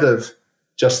instead of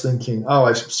just thinking, oh,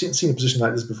 I've seen a position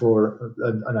like this before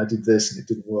and I did this and it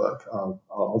didn't work,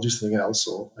 I'll do something else,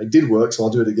 or it did work, so I'll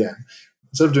do it again.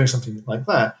 Instead of doing something like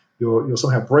that, you're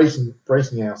somehow breaking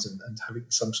out and having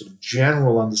some sort of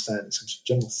general understanding, some sort of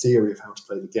general theory of how to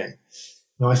play the game.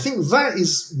 Now, I think that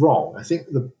is wrong. I think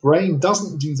the brain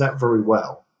doesn't do that very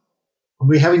well. And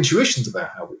we have intuitions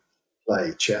about how we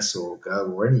play chess or Go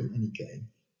or any game.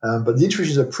 But the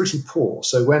intuitions are pretty poor.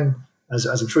 So when, as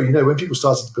I'm sure you know, when people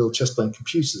started to build chess-playing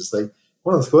computers,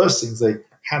 one of the first things they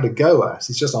had a go at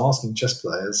is just asking chess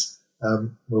players,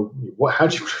 how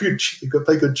do you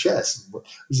play good chess? Which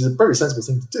is a very sensible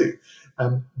thing to do.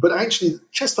 But actually,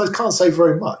 chess players can't say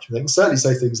very much. They can certainly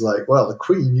say things like, well, the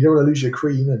queen, you don't want to lose your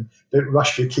queen, and don't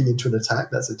rush your king into an attack.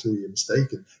 That's actually a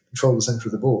mistake, and control the center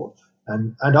of the board,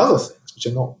 and other things, which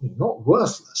are not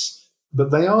worthless, but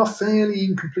they are fairly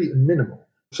incomplete and minimal.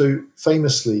 So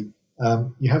famously,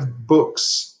 you have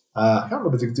books. I can't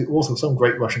remember the author. Some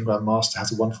great Russian grandmaster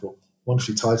has a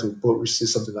wonderfully titled book, which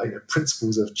is something like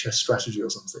Principles of Chess Strategy or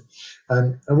something.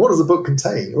 And what does the book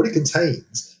contain? What it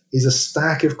contains is a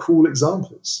stack of cool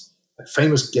examples, like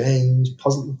famous games,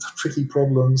 tricky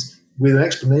problems, with an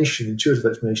intuitive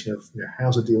explanation of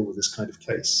how to deal with this kind of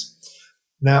case.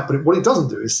 Now, but what it doesn't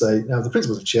do is say, now the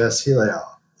principles of chess, here they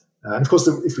are. And of course,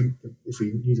 if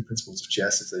we knew the principles of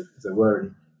chess, if there were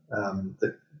any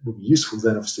that would be useful,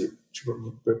 then obviously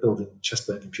building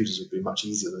chess-playing computers would be much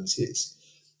easier than it is.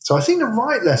 So I think the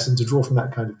right lesson to draw from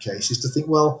that kind of case is to think,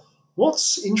 well,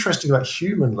 what's interesting about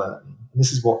human learning, and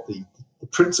this is what the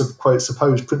quote,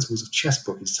 supposed principles of chess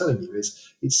book is telling you,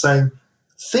 is it's saying,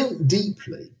 think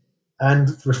deeply and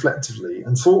reflectively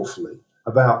and thoughtfully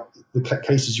about the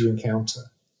cases you encounter.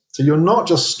 So you're not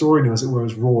just storing them, as it were,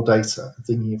 as raw data, and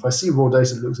thinking, if I see raw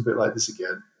data that looks a bit like this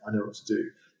again, I know what to do.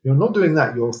 You're not doing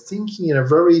that. You're thinking in a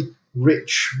very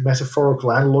rich,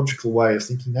 metaphorical, analogical way of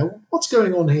thinking, now, what's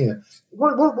going on here?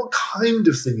 What kind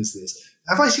of thing is this?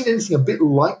 Have I seen anything a bit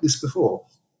like this before?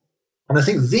 And I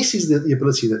think this is the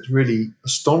ability that's really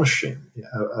astonishing,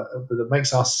 that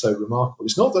makes us so remarkable.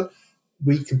 It's not that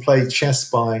we can play chess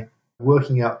by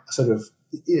working out a set of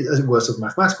as it were, sort of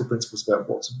mathematical principles about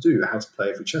what to do, how to play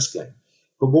every chess game.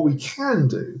 But what we can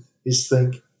do is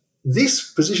think,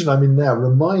 this position I'm in now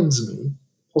reminds me,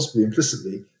 possibly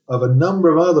implicitly, of a number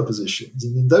of other positions.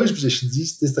 And in those positions,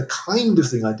 there's the kind of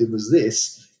thing I did was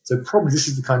this. So probably this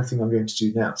is the kind of thing I'm going to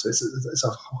do now. So it's a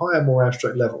higher, more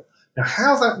abstract level. Now,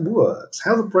 how that works,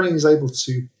 how the brain is able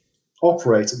to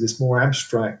operate at this more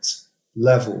abstract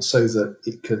level so that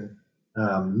it can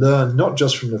learn not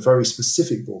just from the very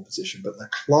specific board position, but the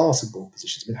class of board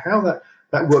positions. I mean, how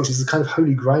that works is the kind of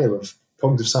holy grail of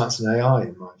cognitive science and AI,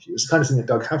 in my view. It's the kind of thing that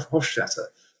Doug Hofstadter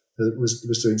was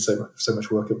doing so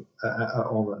much work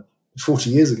on 40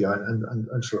 years ago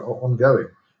and for ongoing.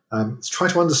 It's trying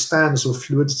to understand the sort of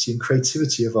fluidity and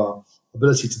creativity of our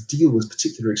ability to deal with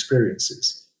particular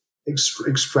experiences,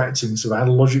 extracting sort of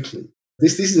analogically.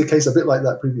 This is a case a bit like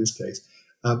that previous case,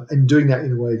 and doing that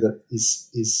in a way that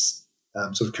is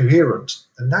sort of coherent.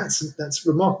 And that's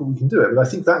remarkable we can do it, but I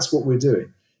think that's what we're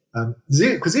doing.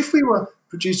 Because if we were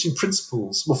producing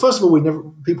principles, well, first of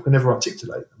all, people can never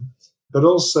articulate them, but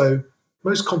also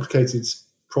most complicated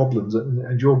problems,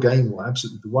 and your game will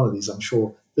absolutely be one of these, I'm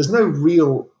sure. There's no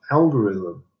real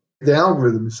algorithm. The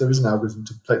algorithm, if there is an algorithm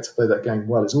to play that game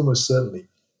well, is almost certainly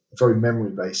a very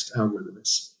memory-based algorithm.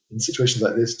 It's in situations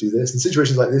like this, do this. In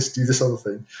situations like this, do this other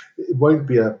thing. It won't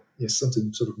be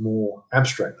something sort of more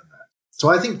abstract than that. So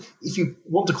I think if you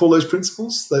want to call those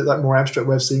principles that more abstract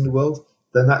way of seeing the world,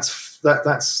 then that's I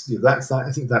think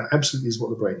that absolutely is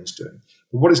what the brain is doing.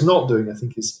 But what it's not doing, I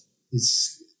think,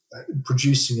 is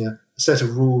producing a set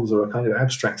of rules or a kind of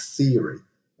abstract theory,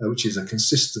 which is a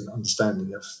consistent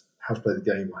understanding of how to play the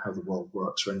game or how the world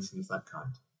works or anything of that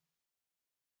kind.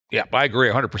 Yeah, I agree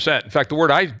 100%. In fact, the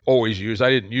word I always use, I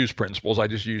didn't use principles. I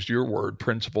just used your word,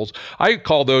 principles. I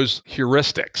call those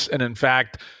heuristics. And in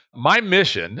fact, my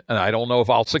mission, and I don't know if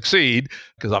I'll succeed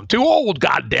because I'm too old,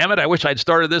 God damn it. I wish I'd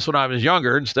started this when I was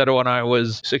younger instead of when I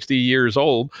was 60 years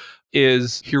old,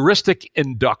 is heuristic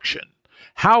induction.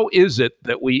 How is it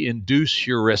that we induce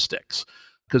heuristics?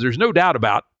 Because there's no doubt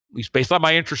about, at least based on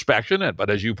my introspection, but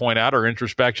as you point out, our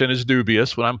introspection is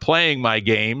dubious when I'm playing my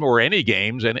game or any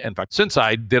games. And in fact, since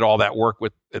I did all that work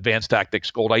with Advanced Tactics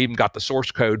Gold, I even got the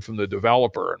source code from the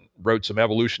developer and wrote some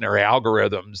evolutionary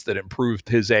algorithms that improved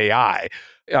his AI.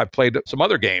 I played some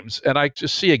other games, and I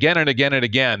just see again and again and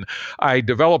again, I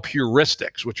develop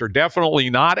heuristics, which are definitely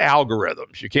not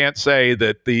algorithms. You can't say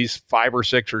that these 5 or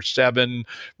 6 or 7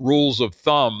 rules of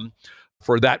thumb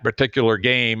for that particular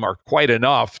game are quite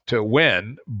enough to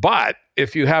win. But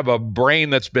if you have a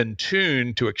brain that's been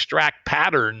tuned to extract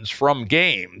patterns from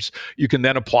games, you can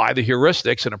then apply the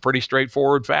heuristics in a pretty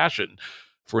straightforward fashion.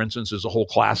 For instance, there's a whole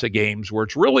class of games where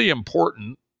it's really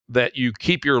important that you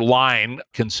keep your line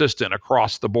consistent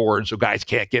across the board so guys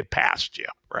can't get past you,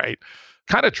 right?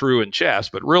 Kind of true in chess,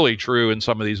 but really true in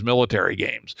some of these military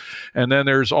games. And then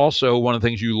there's also one of the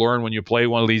things you learn when you play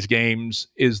one of these games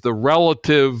is the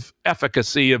relative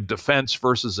efficacy of defense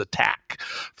versus attack.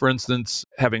 For instance,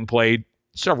 having played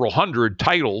several hundred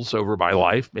titles over my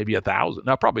life, maybe 1,000,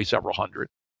 now probably several hundred,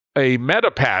 a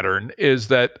meta pattern is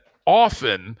that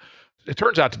often, it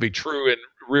turns out to be true in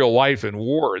real life and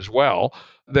war as well,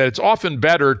 that it's often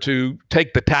better to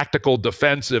take the tactical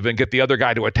defensive and get the other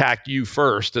guy to attack you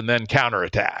first and then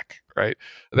counterattack, right?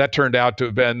 That turned out to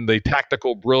have been the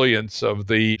tactical brilliance of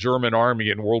the German army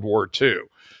in World War II,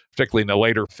 particularly in the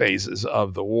later phases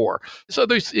of the war. So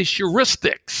there's these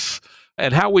heuristics,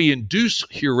 and how we induce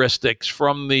heuristics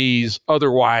from these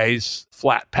otherwise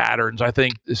flat patterns, I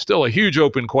think, is still a huge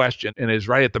open question and is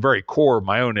right at the very core of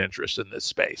my own interest in this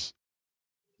space.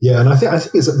 Yeah, and I think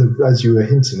it's as you were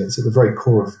hinting, it's at the very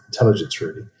core of intelligence,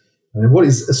 really. And what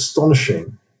is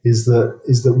astonishing is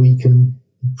that we can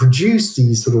produce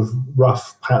these sort of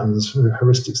rough patterns,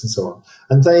 heuristics, and so on,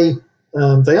 and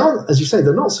they aren't, as you say,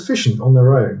 they're not sufficient on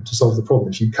their own to solve the problem.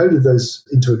 If you coded those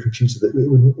into a computer, it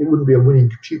wouldn't be a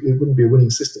winning computer. It wouldn't be a winning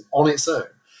system on its own.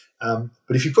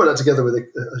 But if you put that together with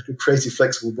a creative,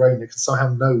 flexible brain that can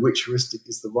somehow know which heuristic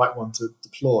is the right one to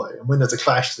deploy, and when there's a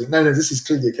clash, you think, no, this is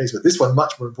clearly a case where this one's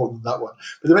much more important than that one.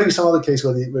 But there may be some other case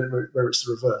where it's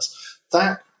the reverse.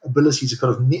 That ability to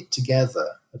kind of knit together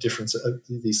a difference of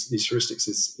these heuristics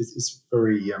is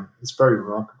very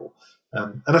remarkable.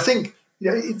 And I think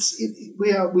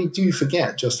we do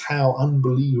forget just how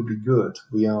unbelievably good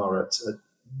we are at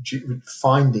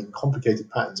finding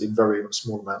complicated patterns in very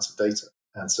small amounts of data.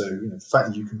 And so, the fact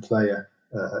that you can play a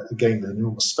game with an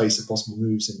enormous space of possible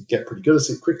moves and get pretty good at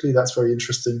it quickly, that's very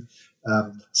interesting.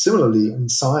 Similarly,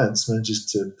 science manages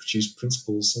to produce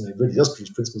principles, and it really does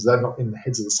produce principles. They're not in the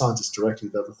heads of the scientists directly.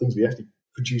 They're the things we actually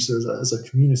produce as a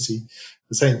community.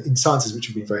 The same in sciences which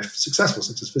have been very successful,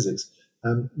 such as physics.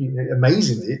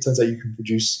 Amazingly, it turns out you can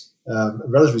produce a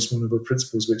relatively small number of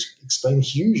principles which explain a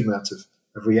huge amount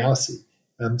of reality.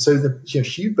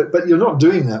 But you're not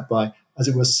doing that by, as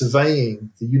it were,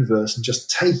 surveying the universe and just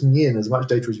taking in as much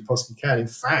data as you possibly can. In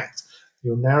fact,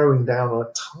 you're narrowing down on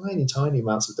tiny, tiny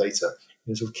amounts of data,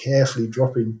 sort of carefully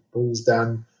dropping balls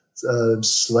down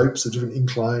slopes of different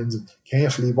inclines and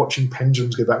carefully watching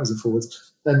pendulums go backwards and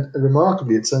forwards. And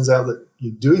remarkably, it turns out that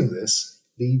you doing this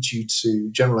leads you to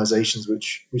generalizations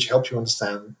which help you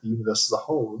understand the universe as a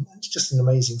whole. And it's just an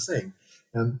amazing thing.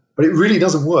 But it really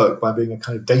doesn't work by being a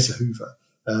kind of data hoover,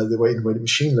 the way that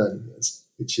machine learning is,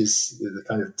 which is the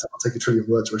kind of, I'll take a trillion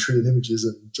words or a trillion images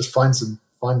and just find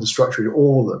the structure in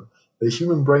all of them. The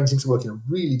human brain seems to work in a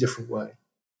really different way.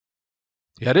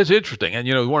 Yeah, it is interesting.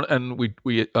 And,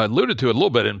 we alluded to it a little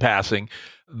bit in passing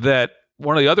that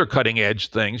one of the other cutting edge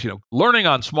things, learning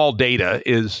on small data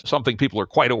is something people are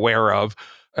quite aware of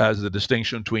as the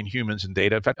distinction between humans and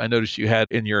data. In fact, I noticed you had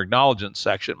in your acknowledgement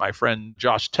section, my friend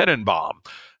Josh Tenenbaum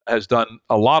has done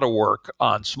a lot of work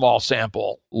on small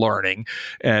sample learning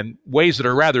and ways that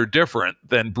are rather different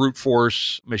than brute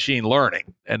force machine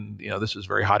learning. And, this is a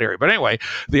very hot area. But anyway,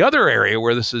 the other area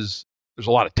where there's a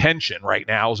lot of tension right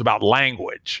now is about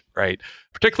language, right?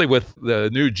 Particularly with the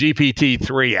new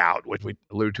GPT-3 out, which we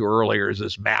alluded to earlier, is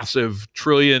this massive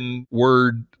trillion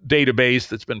word database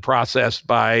that's been processed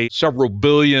by several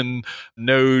billion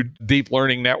node deep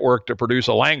learning network to produce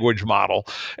a language model.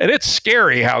 And it's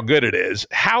scary how good it is.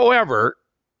 However,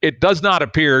 it does not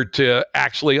appear to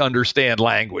actually understand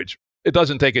language. It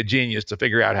doesn't take a genius to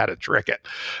figure out how to trick it.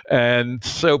 And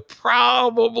so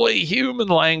probably human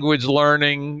language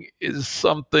learning is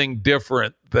something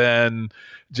different than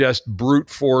just brute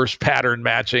force pattern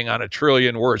matching on a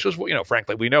trillion words. Just,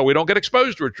 frankly, we know we don't get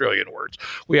exposed to a trillion words.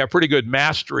 We have pretty good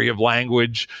mastery of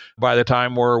language by the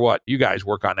time you guys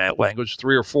work on that language,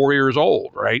 3 or 4 years old,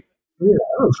 right? Yeah, 3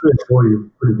 or 4 years,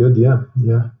 pretty good, yeah.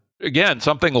 Again,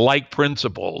 something like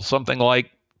principles, something like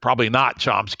probably not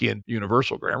Chomsky and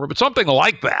universal grammar, but something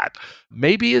like that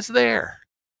maybe is there.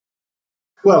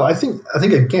 Well, I think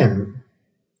again,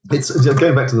 it's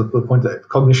going back to the point that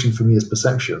cognition for me is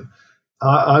perception.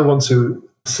 I want to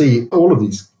see all of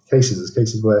these cases as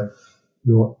cases where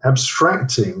you're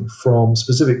abstracting from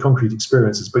specific concrete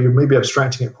experiences, but you're maybe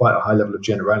abstracting at quite a high level of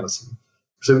generality.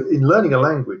 So in learning a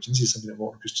language, and this is something that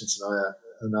Morten Christensen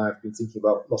and I have been thinking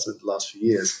about lots over the last few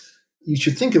years, you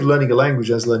should think of learning a language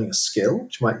as learning a skill,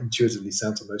 which might intuitively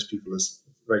sound to most people as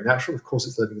very natural. Of course,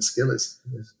 it's learning a skill. It's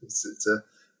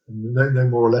no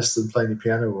more or less than playing the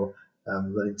piano or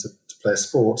learning to play a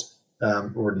sport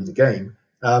or indeed a game.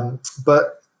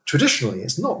 But traditionally,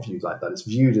 it's not viewed like that. It's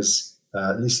viewed as,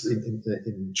 at least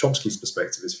in Chomsky's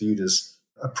perspective, it's viewed as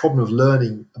a problem of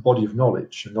learning a body of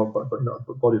knowledge, and not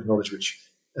a body of knowledge which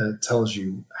tells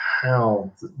you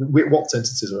what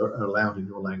sentences are allowed in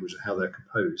your language and how they're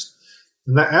composed.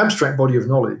 And that abstract body of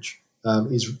knowledge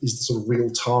is the sort of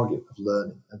real target of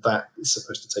learning, and that is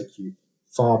supposed to take you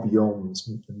far beyond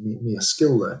mere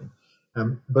skill learning.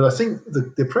 But I think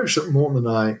the approach that Morten and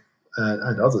I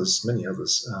and others, many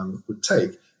others, would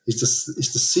take is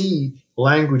to see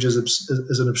language as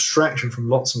an abstraction from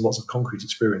lots and lots of concrete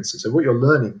experiences. So what you're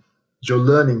learning is you're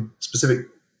learning specific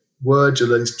words, you're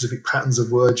learning specific patterns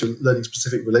of words, you're learning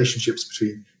specific relationships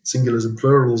between singulars and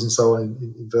plurals and so on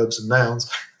in verbs and nouns.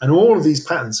 And all of these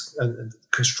patterns and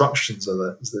constructions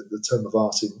is the term of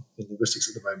art in linguistics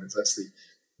at the moment. That's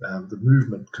the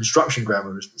movement. Construction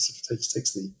grammar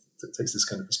takes this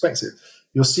kind of perspective.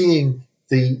 You're seeing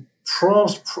the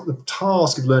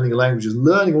task of learning a language is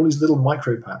learning all these little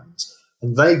micro patterns,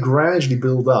 and they gradually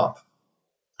build up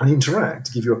and interact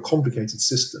to give you a complicated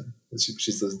system, which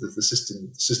is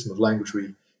the system of language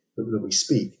that we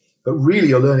speak. But really,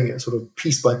 you're learning it sort of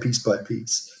piece by piece by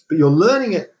piece. But you're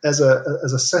learning it as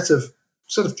a set of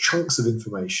chunks of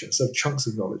information, set of chunks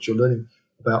of knowledge. You're learning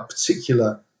about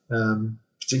particular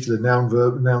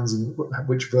nouns and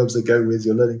which verbs they go with.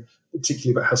 You're learning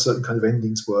particularly about how certain kind of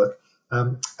endings work.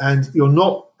 And you're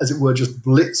not, as it were, just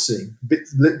blitzing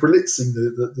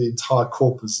the entire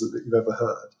corpus that you've ever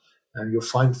heard. And you're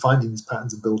finding these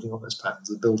patterns and building on those patterns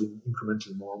and building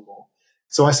incrementally more and more.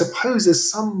 So I suppose there's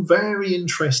some very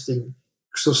interesting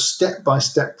sort of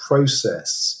step-by-step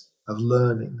process of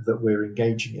learning that we're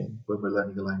engaging in when we're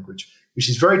learning a language, which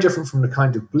is very different from the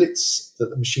kind of blitz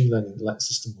that the machine learning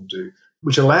system will do,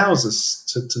 which allows us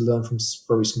to learn from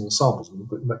very small samples.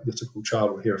 The typical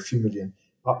child will hear a few million,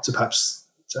 up to perhaps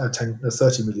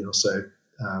 30 million or so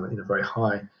in a very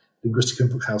high linguistic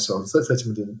input household, 30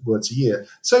 million words a year.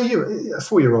 So a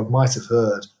 4-year-old might have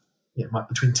heard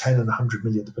between 10 and 100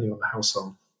 million, depending on the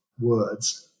household,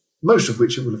 words. most of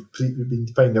which it would have been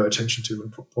paying no attention to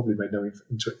and probably made no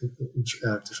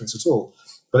difference at all.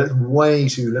 But it's way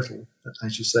too little,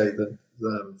 as you say,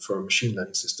 for a machine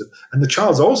learning system. And the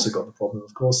child's also got the problem,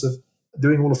 of course, of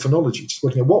doing all the phonology, just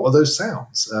working out what are those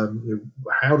sounds.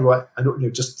 How do I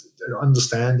just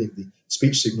understanding the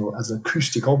speech signal as an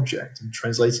acoustic object and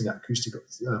translating that acoustic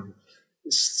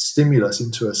stimulus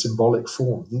into a symbolic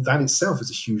form. That itself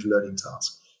is a huge learning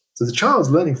task. So the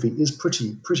child's learning feat is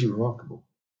pretty remarkable.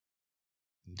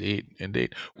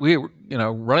 Indeed. We're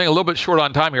running a little bit short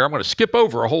on time here. I'm going to skip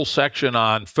over a whole section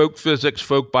on folk physics,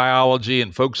 folk biology,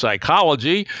 and folk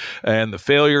psychology, and the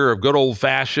failure of good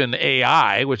old-fashioned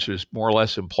AI, which is more or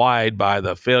less implied by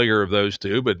the failure of those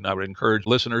two. But I would encourage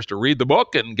listeners to read the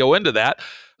book and go into that.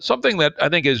 Something that I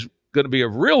think is going to be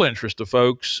of real interest to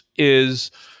folks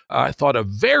is, I thought, a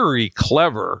very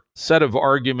clever set of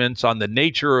arguments on the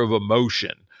nature of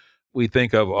emotion. We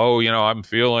think of, I'm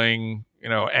feeling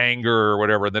anger or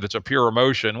whatever, that it's a pure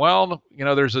emotion. Well,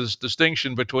 there's this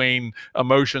distinction between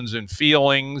emotions and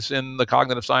feelings in the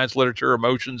cognitive science literature,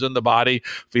 emotions in the body,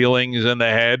 feelings in the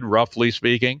head, roughly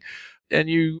speaking. And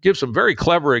you give some very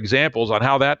clever examples on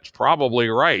how that's probably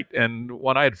right. And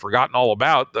one I had forgotten all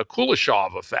about, the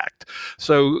Kuleshov effect.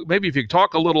 So maybe if you could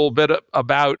talk a little bit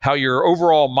about how your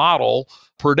overall model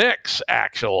predicts,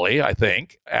 actually, I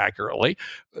think, accurately,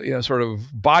 sort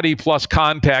of body plus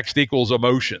context equals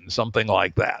emotion, something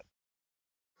like that.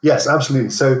 Yes,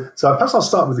 absolutely. So perhaps I'll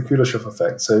start with the Kuleshov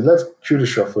effect. So Lev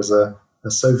Kuleshov was a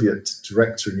Soviet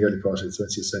director in the early part of the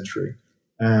 20th century.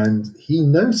 And he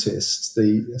noticed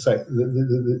the effect,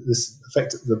 this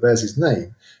effect that bears his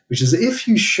name, which is that if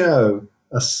you show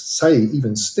say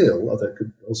even still, although it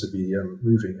could also be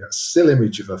moving, a still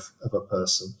image of a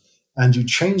person, and you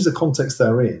change the context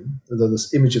they're in, although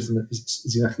this image of them is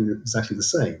exactly the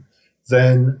same,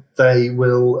 then they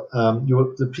will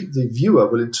the viewer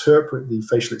will interpret the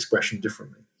facial expression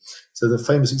differently. So the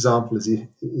famous example is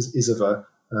of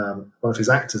one of his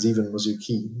actors, Ivan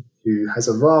Mazukin, who has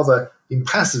a rather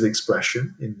impassive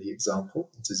expression in the example,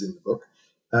 it is in the book,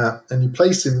 and you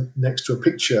place him next to a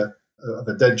picture of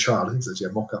a dead child. I think it's actually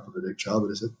a mock-up of a dead child,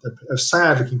 but it's a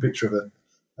sad-looking picture of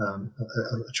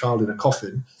a child in a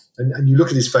coffin. And you look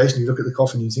at his face and you look at the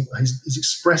coffin and you think, he's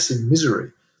expressing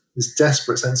misery, this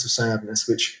desperate sense of sadness,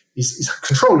 which he's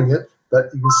controlling it, but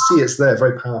you can see it's there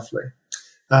very powerfully.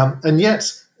 And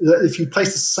yet, if you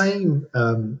place the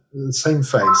same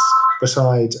face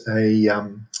beside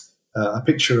a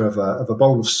picture of a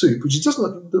bowl of soup, which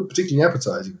doesn't look particularly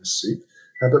appetizing, this soup,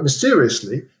 but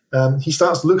mysteriously he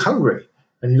starts to look hungry,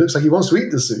 and he looks like he wants to eat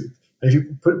the soup. And if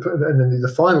you and then the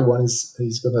final one is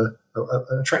he's got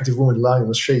an attractive woman lying on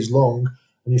a chaise longue,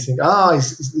 and you think, I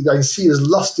can see his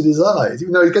lust in his eyes,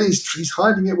 even though again he's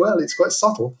hiding it well. It's quite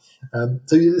subtle.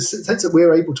 So the sense that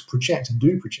we're able to project and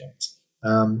do project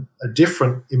a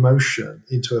different emotion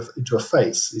into a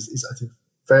face is I think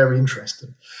very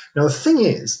interesting. Now the thing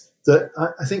is that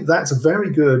I think that's a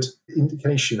very good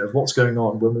indication of what's going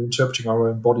on when we're interpreting our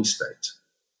own body state.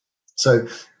 So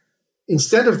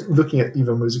instead of looking at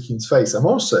Ivan Mazukin's face, I'm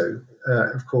also,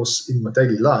 of course, in my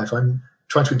daily life, I'm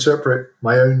trying to interpret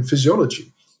my own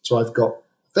physiology. So I've got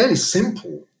a fairly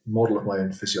simple model of my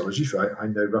own physiology. So I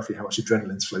know roughly how much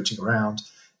adrenaline's floating around.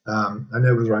 I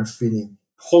know whether I'm feeling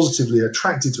positively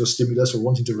attracted to a stimulus or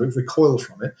wanting to recoil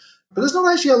from it. But there's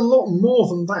not actually a lot more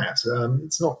than that.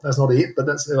 That's not it, but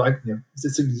that's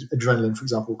adrenaline, for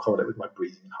example, will correlate with my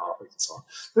breathing and heart rate and so on.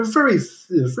 There's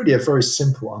really a very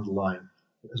simple underlying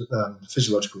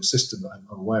physiological system that I'm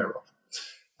aware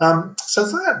of. So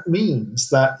that means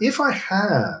that if I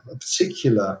have a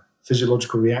particular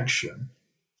physiological reaction,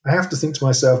 I have to think to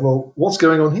myself, well, what's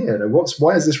going on here?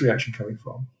 Why is this reaction coming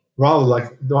from? Rather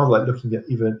like looking at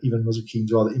even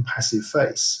Mazukin's rather impassive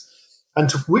face. And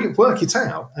to work it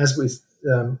out, as with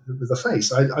the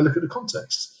face, I look at the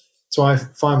context. So I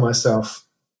find myself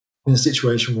in a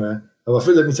situation where, let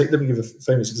me give a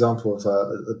famous example of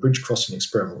a bridge crossing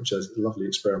experiment, which is a lovely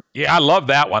experiment. Yeah, I love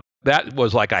that one. That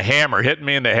was like a hammer hitting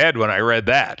me in the head when I read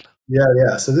that.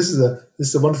 Yeah. So this is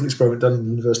a wonderful experiment done in the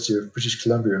University of British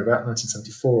Columbia in about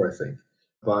 1974, I think,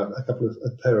 by a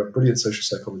pair of brilliant social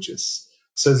psychologists.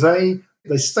 So they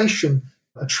station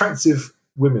attractive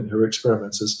women who are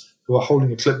experimenters who are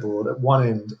holding a clipboard at one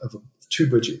end of two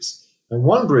bridges. And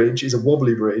one bridge is a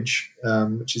wobbly bridge,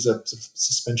 which is a sort of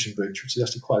suspension bridge, which is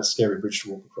actually quite a scary bridge to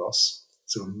walk across.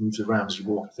 It sort of moves around as you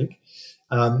walk, I think.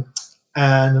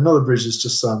 And another bridge is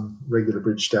just some regular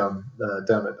bridge down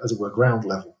at, as it were, ground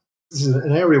level. This is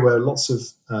an area where lots of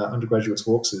undergraduates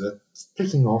walk, so they're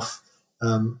picking off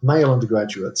male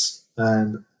undergraduates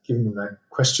and giving them their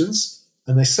questions.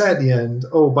 And they say at the end,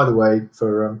 oh, by the way,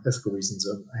 for ethical reasons,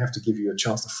 I have to give you a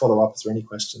chance to follow up if there are any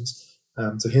questions.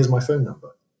 So here's my phone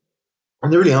number.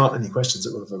 And there really aren't any questions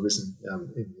that would have arisen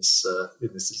in this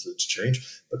little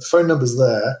exchange, but the phone number's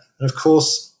there. And of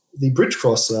course, the bridge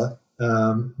crosser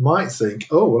might think,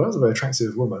 oh, well, that was a very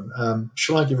attractive woman.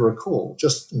 Shall I give her a call?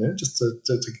 Just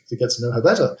to get to know her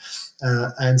better.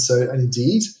 And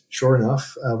indeed, sure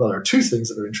enough, well, there are two things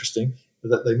that are interesting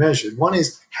that they measured. One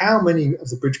is how many of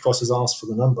the bridge crossers asked for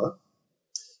the number,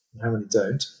 and how many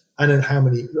don't, and then how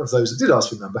many of those that did ask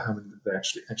for the number, how many did they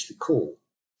actually call.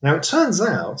 Now, it turns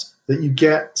out that you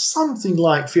get something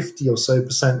like 50 or so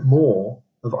 % more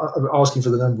of asking for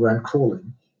the number and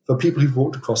calling for people who've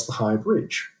walked across the high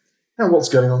bridge. Now, what's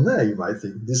going on there, you might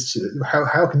think?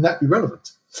 How can that be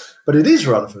relevant? But it is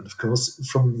relevant, of course,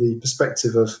 from the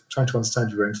perspective of trying to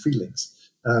understand your own feelings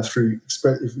through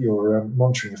your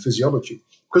monitoring of physiology.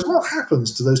 Because what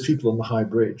happens to those people on the high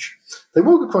bridge? They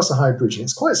walk across the high bridge, and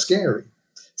it's quite scary.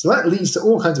 So that leads to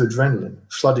all kinds of adrenaline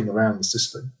flooding around the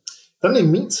system. Then they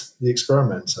meet the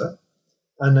experimenter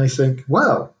and they think,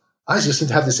 well, I just seem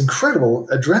to have this incredible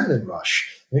adrenaline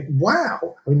rush.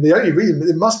 Wow. I mean, the only reason,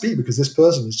 it must be because this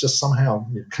person is just somehow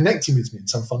connecting with me in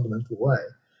some fundamental way.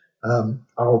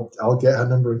 I'll get her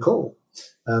number and call.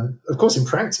 Of course, in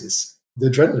practice, the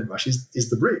adrenaline rush is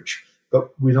the bridge,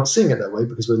 but we're not seeing it that way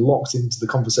because we're locked into the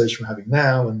conversation we're having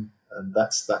now, and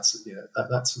that's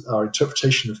our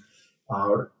interpretation of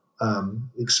our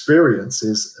experience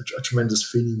is a tremendous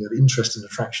feeling of interest and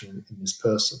attraction in this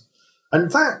person. And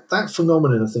that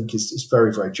phenomenon, I think, is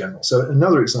very, very general. So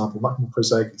another example, much more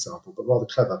prosaic example, but rather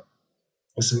clever,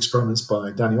 is some experiments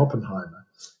by Danny Oppenheimer,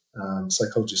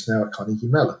 psychologist now at Carnegie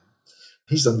Mellon.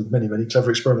 He's done many, many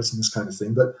clever experiments in this kind of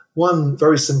thing, but one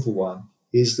very simple one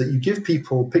is that you give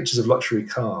people pictures of luxury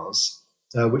cars,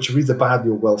 which are either badly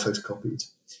or well photocopied.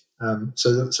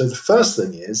 So the first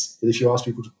thing is that if you ask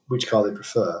people which car they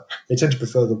prefer, they tend to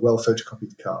prefer the well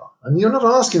photocopied car. And you're not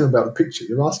asking them about the picture,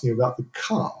 you're asking about the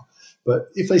car. But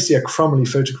if they see a crumbly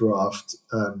photographed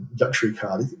luxury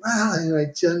car, they think,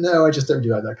 well, no, I just don't really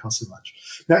like that car so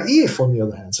much. Now, if, on the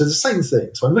other hand, so the same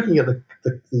thing. So I'm looking at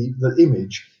the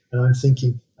image and I'm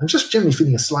thinking, I'm just generally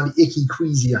feeling a slightly icky,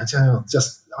 queasy,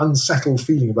 just unsettled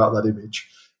feeling about that image.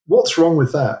 What's wrong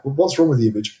with that? What's wrong with the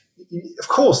image? Of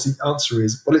course, the answer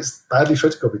is, well, it's badly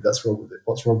photocopied. That's wrong with it.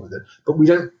 What's wrong with it? But we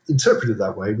don't interpret it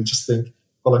that way. We just think,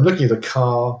 well, I'm looking at a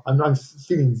car. I'm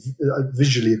feeling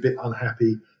visually a bit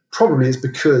unhappy. Probably it's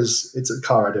because it's a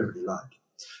car I don't really like.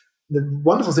 The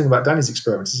wonderful thing about Danny's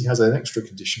experiment is he has an extra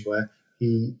condition where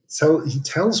he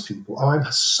tells people, oh, I'm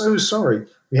so sorry.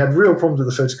 We had real problems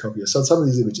with the photocopier. So some of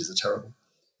these images are terrible.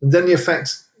 And then the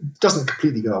effect doesn't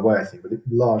completely go away, I think, but it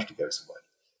largely goes away.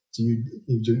 So you,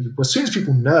 as soon as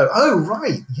people know, oh,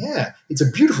 right, yeah, it's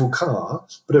a beautiful car,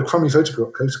 but a crummy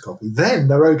photocopy, then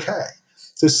they're okay.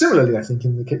 So similarly, I think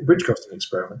in the bridge crossing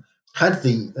experiment, had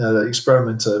the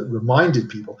experimenter reminded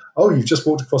people, oh, you've just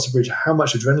walked across a bridge, how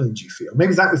much adrenaline do you feel?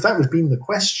 Maybe that, if that would have been the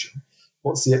question,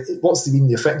 what's been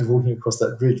the effect of walking across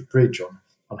that bridge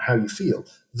on how you feel?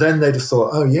 Then they'd have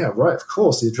thought, oh, yeah, right, of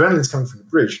course, the adrenaline's coming from the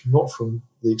bridge, not from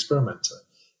the experimenter.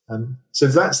 So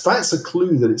that's a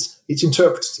clue that it's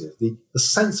interpretative. The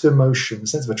sense of emotion, the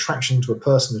sense of attraction to a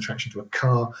person, attraction to a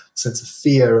car, the sense of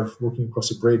fear of walking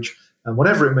across a bridge, and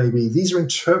whatever it may be, these are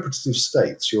interpretative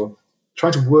states. You're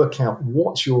trying to work out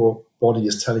what your body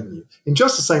is telling you. In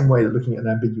just the same way that looking at an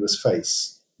ambiguous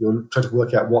face, you're trying to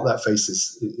work out what that face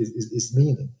is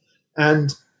meaning.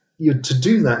 And to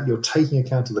do that, you're taking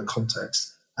account of the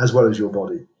context as well as your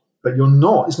body. But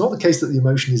it's not the case that the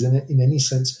emotion is in any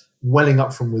sense welling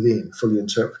up from within, fully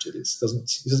interpreted. It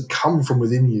doesn't come from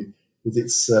within you with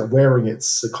its wearing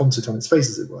its content on its face,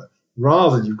 as it were.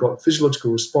 Rather, you've got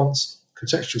physiological response,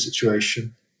 contextual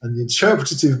situation, and the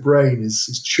interpretative brain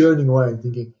is churning away and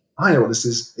thinking, I know what this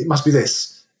is, it must be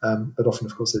this. But often,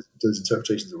 of course, those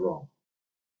interpretations are wrong.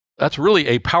 That's really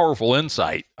a powerful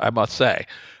insight, I must say.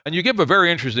 And you give a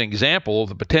very interesting example of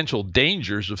the potential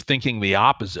dangers of thinking the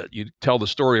opposite. You tell the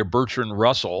story of Bertrand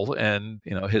Russell and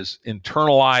his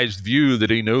internalized view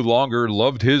that he no longer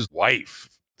loved his wife.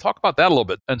 Talk about that a little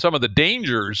bit and some of the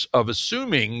dangers of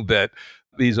assuming that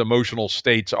these emotional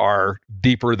states are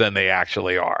deeper than they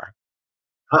actually are.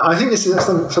 I think this is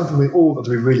something we all got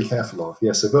to be really careful of.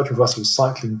 Yes, so Bertrand Russell was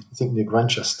cycling, I think, near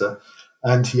Grantchester,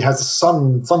 and he has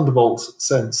some thunderbolt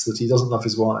sense that he doesn't love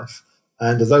his wife.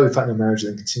 And although, in fact, their marriage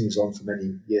then continues on for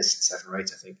many years, 7 or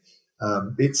 8, I think,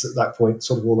 it's at that point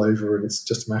sort of all over, and it's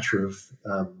just a matter of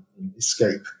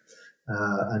escape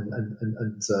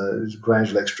and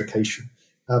gradual extrication.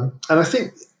 And I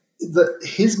think that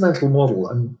his mental model,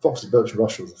 and obviously Bertrand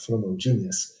Russell was a phenomenal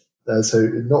genius, So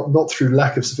not through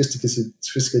lack of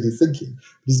sophisticated thinking,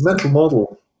 but his mental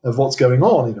model of what's going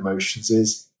on in emotions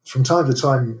is from time to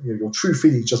time, your true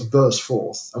feelings just burst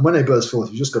forth. And when they burst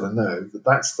forth, you just got to know that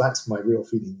that's my real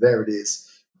feeling. There it is.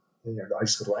 I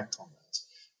just got to act on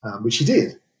that, which he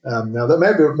did. Now, that may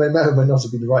or may not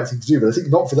have been the right thing to do, but I think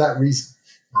not for that reason,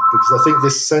 because I think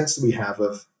this sense that we have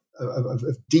of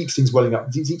deep things welling up,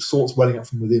 deep thoughts welling up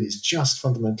from within is just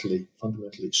fundamentally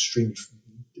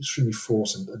extremely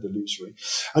forced and illusory.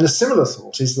 And a similar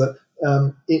thought is that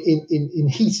in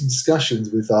heated discussions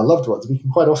with our loved ones, we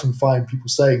can quite often find people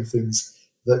saying things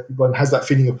that one has that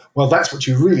feeling of, well, that's what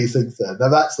you really think there. Now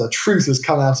that's the truth has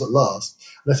come out at last.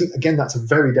 And I think, again, that's a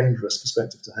very dangerous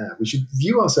perspective to have. We should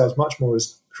view ourselves much more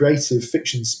as creative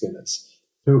fiction spinners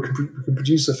who can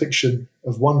produce a fiction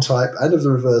of one type and of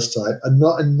the reverse type, and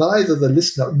neither the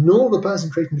listener nor the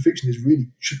person creating the fiction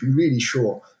should be really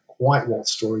sure quite what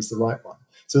story is the right one.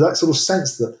 So that sort of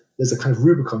sense that there's a kind of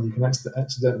Rubicon you can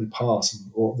accidentally pass,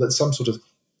 or that some sort of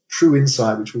true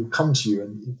insight which will come to you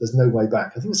and there's no way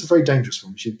back. I think it's a very dangerous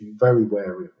one. We should be very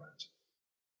wary of that.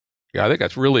 Yeah, I think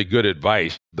that's really good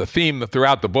advice. The theme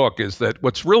throughout the book is that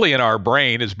what's really in our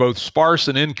brain is both sparse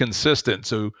and inconsistent.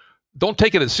 So don't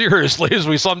take it as seriously as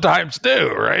we sometimes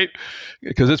do, right?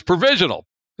 Because it's provisional.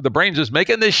 The brain's just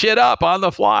making this shit up on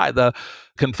the fly. The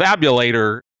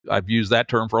confabulator, I've used that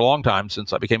term for a long time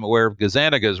since I became aware of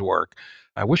Gazzaniga's work.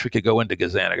 I wish we could go into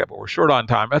Gazzaniga, but we're short on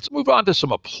time. Let's move on to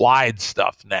some applied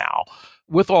stuff now.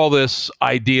 With all this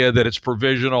idea that it's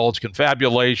provisional, it's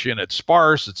confabulation, it's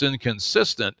sparse, it's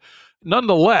inconsistent,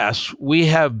 nonetheless, we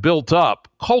have built up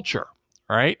culture,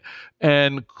 right?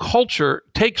 And culture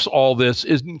takes all this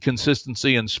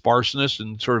inconsistency and sparseness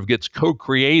and sort of gets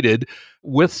co-created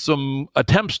with some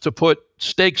attempts to put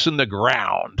stakes in the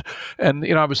ground. And,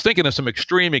 I was thinking of some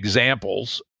extreme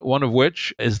examples, one of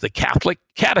which is the Catholic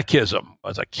Catechism.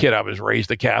 As a kid, I was raised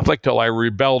a Catholic till I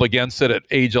rebelled against it at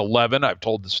age 11. I've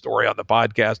told the story on the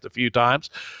podcast a few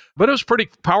times. But it was a pretty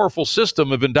powerful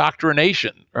system of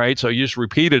indoctrination, right? So you just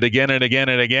repeat it again and again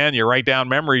and again. You write down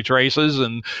memory traces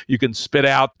and you can spit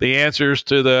out the answers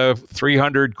to the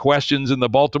 300 questions in the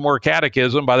Baltimore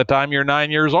Catechism by the time you're 9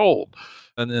 years old.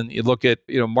 And then you look at,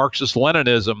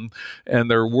 Marxist-Leninism and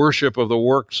their worship of the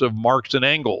works of Marx and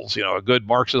Engels. A good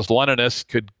Marxist-Leninist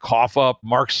could cough up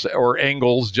Marx or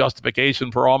Engels'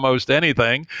 justification for almost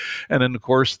anything. And then, of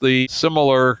course, the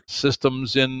similar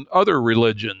systems in other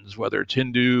religions, whether it's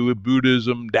Hindu,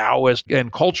 Buddhism, Taoist,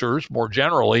 and cultures more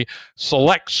generally,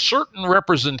 select certain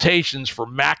representations for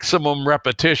maximum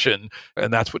repetition.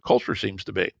 And that's what culture seems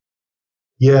to be.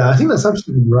 Yeah, I think that's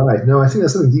absolutely right. No, I think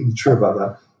there's something deeply true about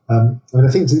that. I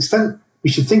think to the extent we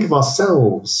should think of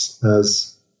ourselves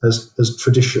as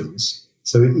traditions.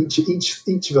 So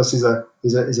each of us is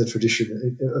a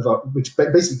tradition which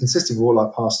basically consisting of all our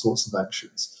past thoughts and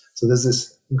actions. So there's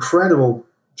this incredible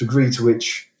degree to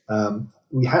which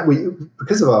we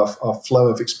because of our flow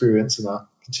of experience and our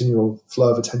continual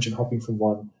flow of attention hopping from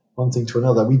one thing to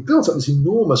another, we built up this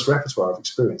enormous repertoire of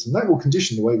experience, and that will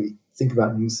condition the way we think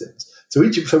about new things. So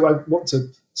I want to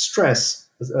stress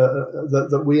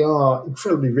that we are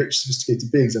incredibly rich,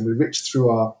 sophisticated beings, and we're rich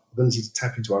through our ability to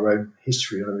tap into our own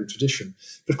history and our own tradition.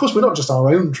 But of course, we're not just our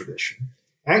own tradition.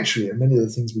 Actually, many of the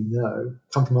things we know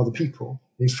come from other people.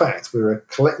 In fact, we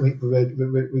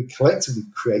collectively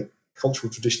create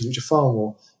cultural traditions which are far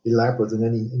more elaborate than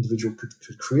any individual could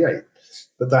create.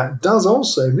 But that does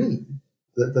also mean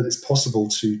that it's possible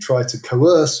to try to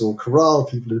coerce or corral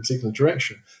people in a particular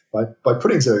direction by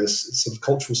putting various sort of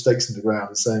cultural stakes in the ground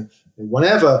and saying,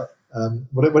 whatever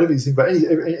you think about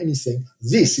anything,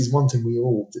 this is one thing we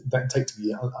all take to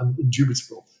be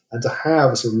indubitable, and to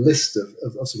have a sort of list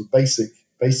of sort of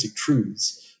basic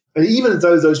truths, and even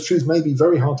though those truths may be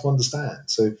very hard to understand.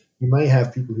 So you may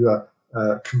have people who are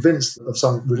convinced of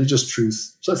some religious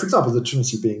truth. So, for example, the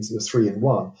Trinity being three in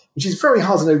one, which is very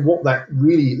hard to know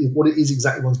what it is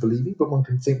exactly one's believing, but one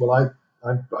can think, well,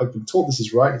 I've been taught this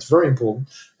is right, it's very important,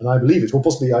 and I believe it. Or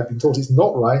possibly I've been taught it's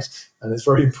not right, and it's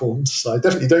very important, so I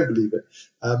definitely don't believe it.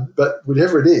 But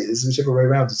whatever it is, whichever way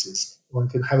around it is, one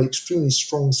can have an extremely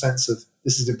strong sense of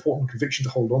this is an important conviction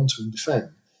to hold on to and defend,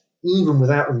 even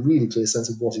without a really clear sense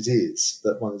of what it is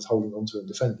that one is holding on to and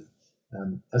defending.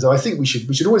 And so I think we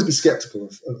should always be skeptical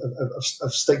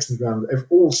of stakes in the ground.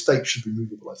 All stakes should be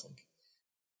movable, I think.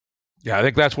 Yeah, I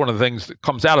think that's one of the things that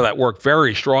comes out of that work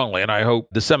very strongly, and I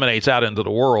hope disseminates out into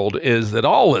the world, is that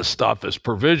all this stuff is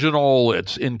provisional,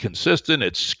 it's inconsistent,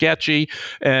 it's sketchy,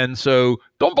 and so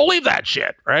don't believe that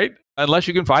shit, right? Unless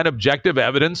you can find objective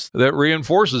evidence that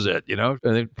reinforces it,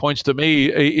 and it points to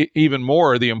me even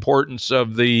more the importance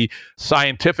of the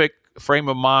scientific frame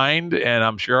of mind, and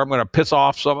I'm sure I'm going to piss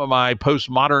off some of my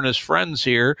postmodernist friends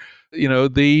here,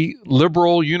 the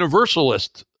liberal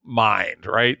universalist mind,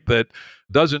 right? That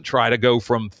doesn't try to go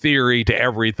from theory to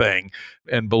everything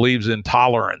and believes in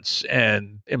tolerance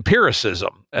and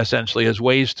empiricism, essentially, as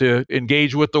ways to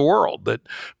engage with the world, that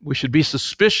we should be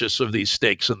suspicious of these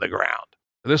stakes in the ground.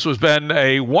 This has been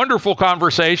a wonderful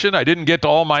conversation. I didn't get to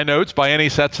all my notes by any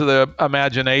sets of the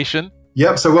imagination.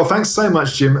 Yep. So, well, thanks so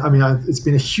much, Jim. I mean, it's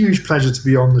been a huge pleasure to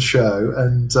be on the show,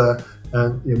 and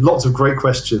lots of great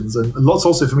questions, and lots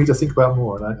also for me to think about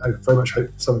more. And I very much hope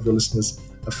some of your listeners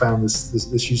have found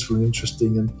this useful and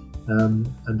interesting,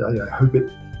 and I hope it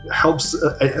helps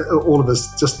all of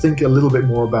us just think a little bit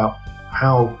more about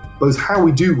how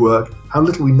we do work, how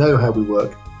little we know how we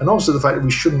work, and also the fact that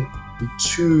we shouldn't be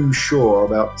too sure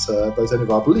about both any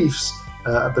of our beliefs,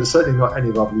 but certainly not any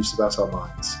of our beliefs about our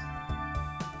minds.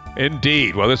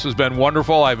 Indeed. Well, this has been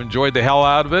wonderful. I've enjoyed the hell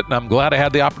out of it, and I'm glad I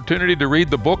had the opportunity to read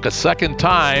the book a second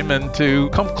time and to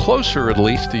come closer, at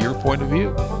least, to your point of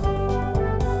view.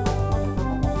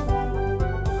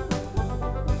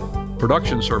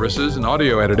 Production services and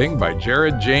audio editing by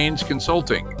Jared Janes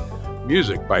Consulting.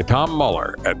 Music by Tom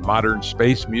Muller at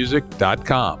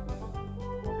modernspacemusic.com.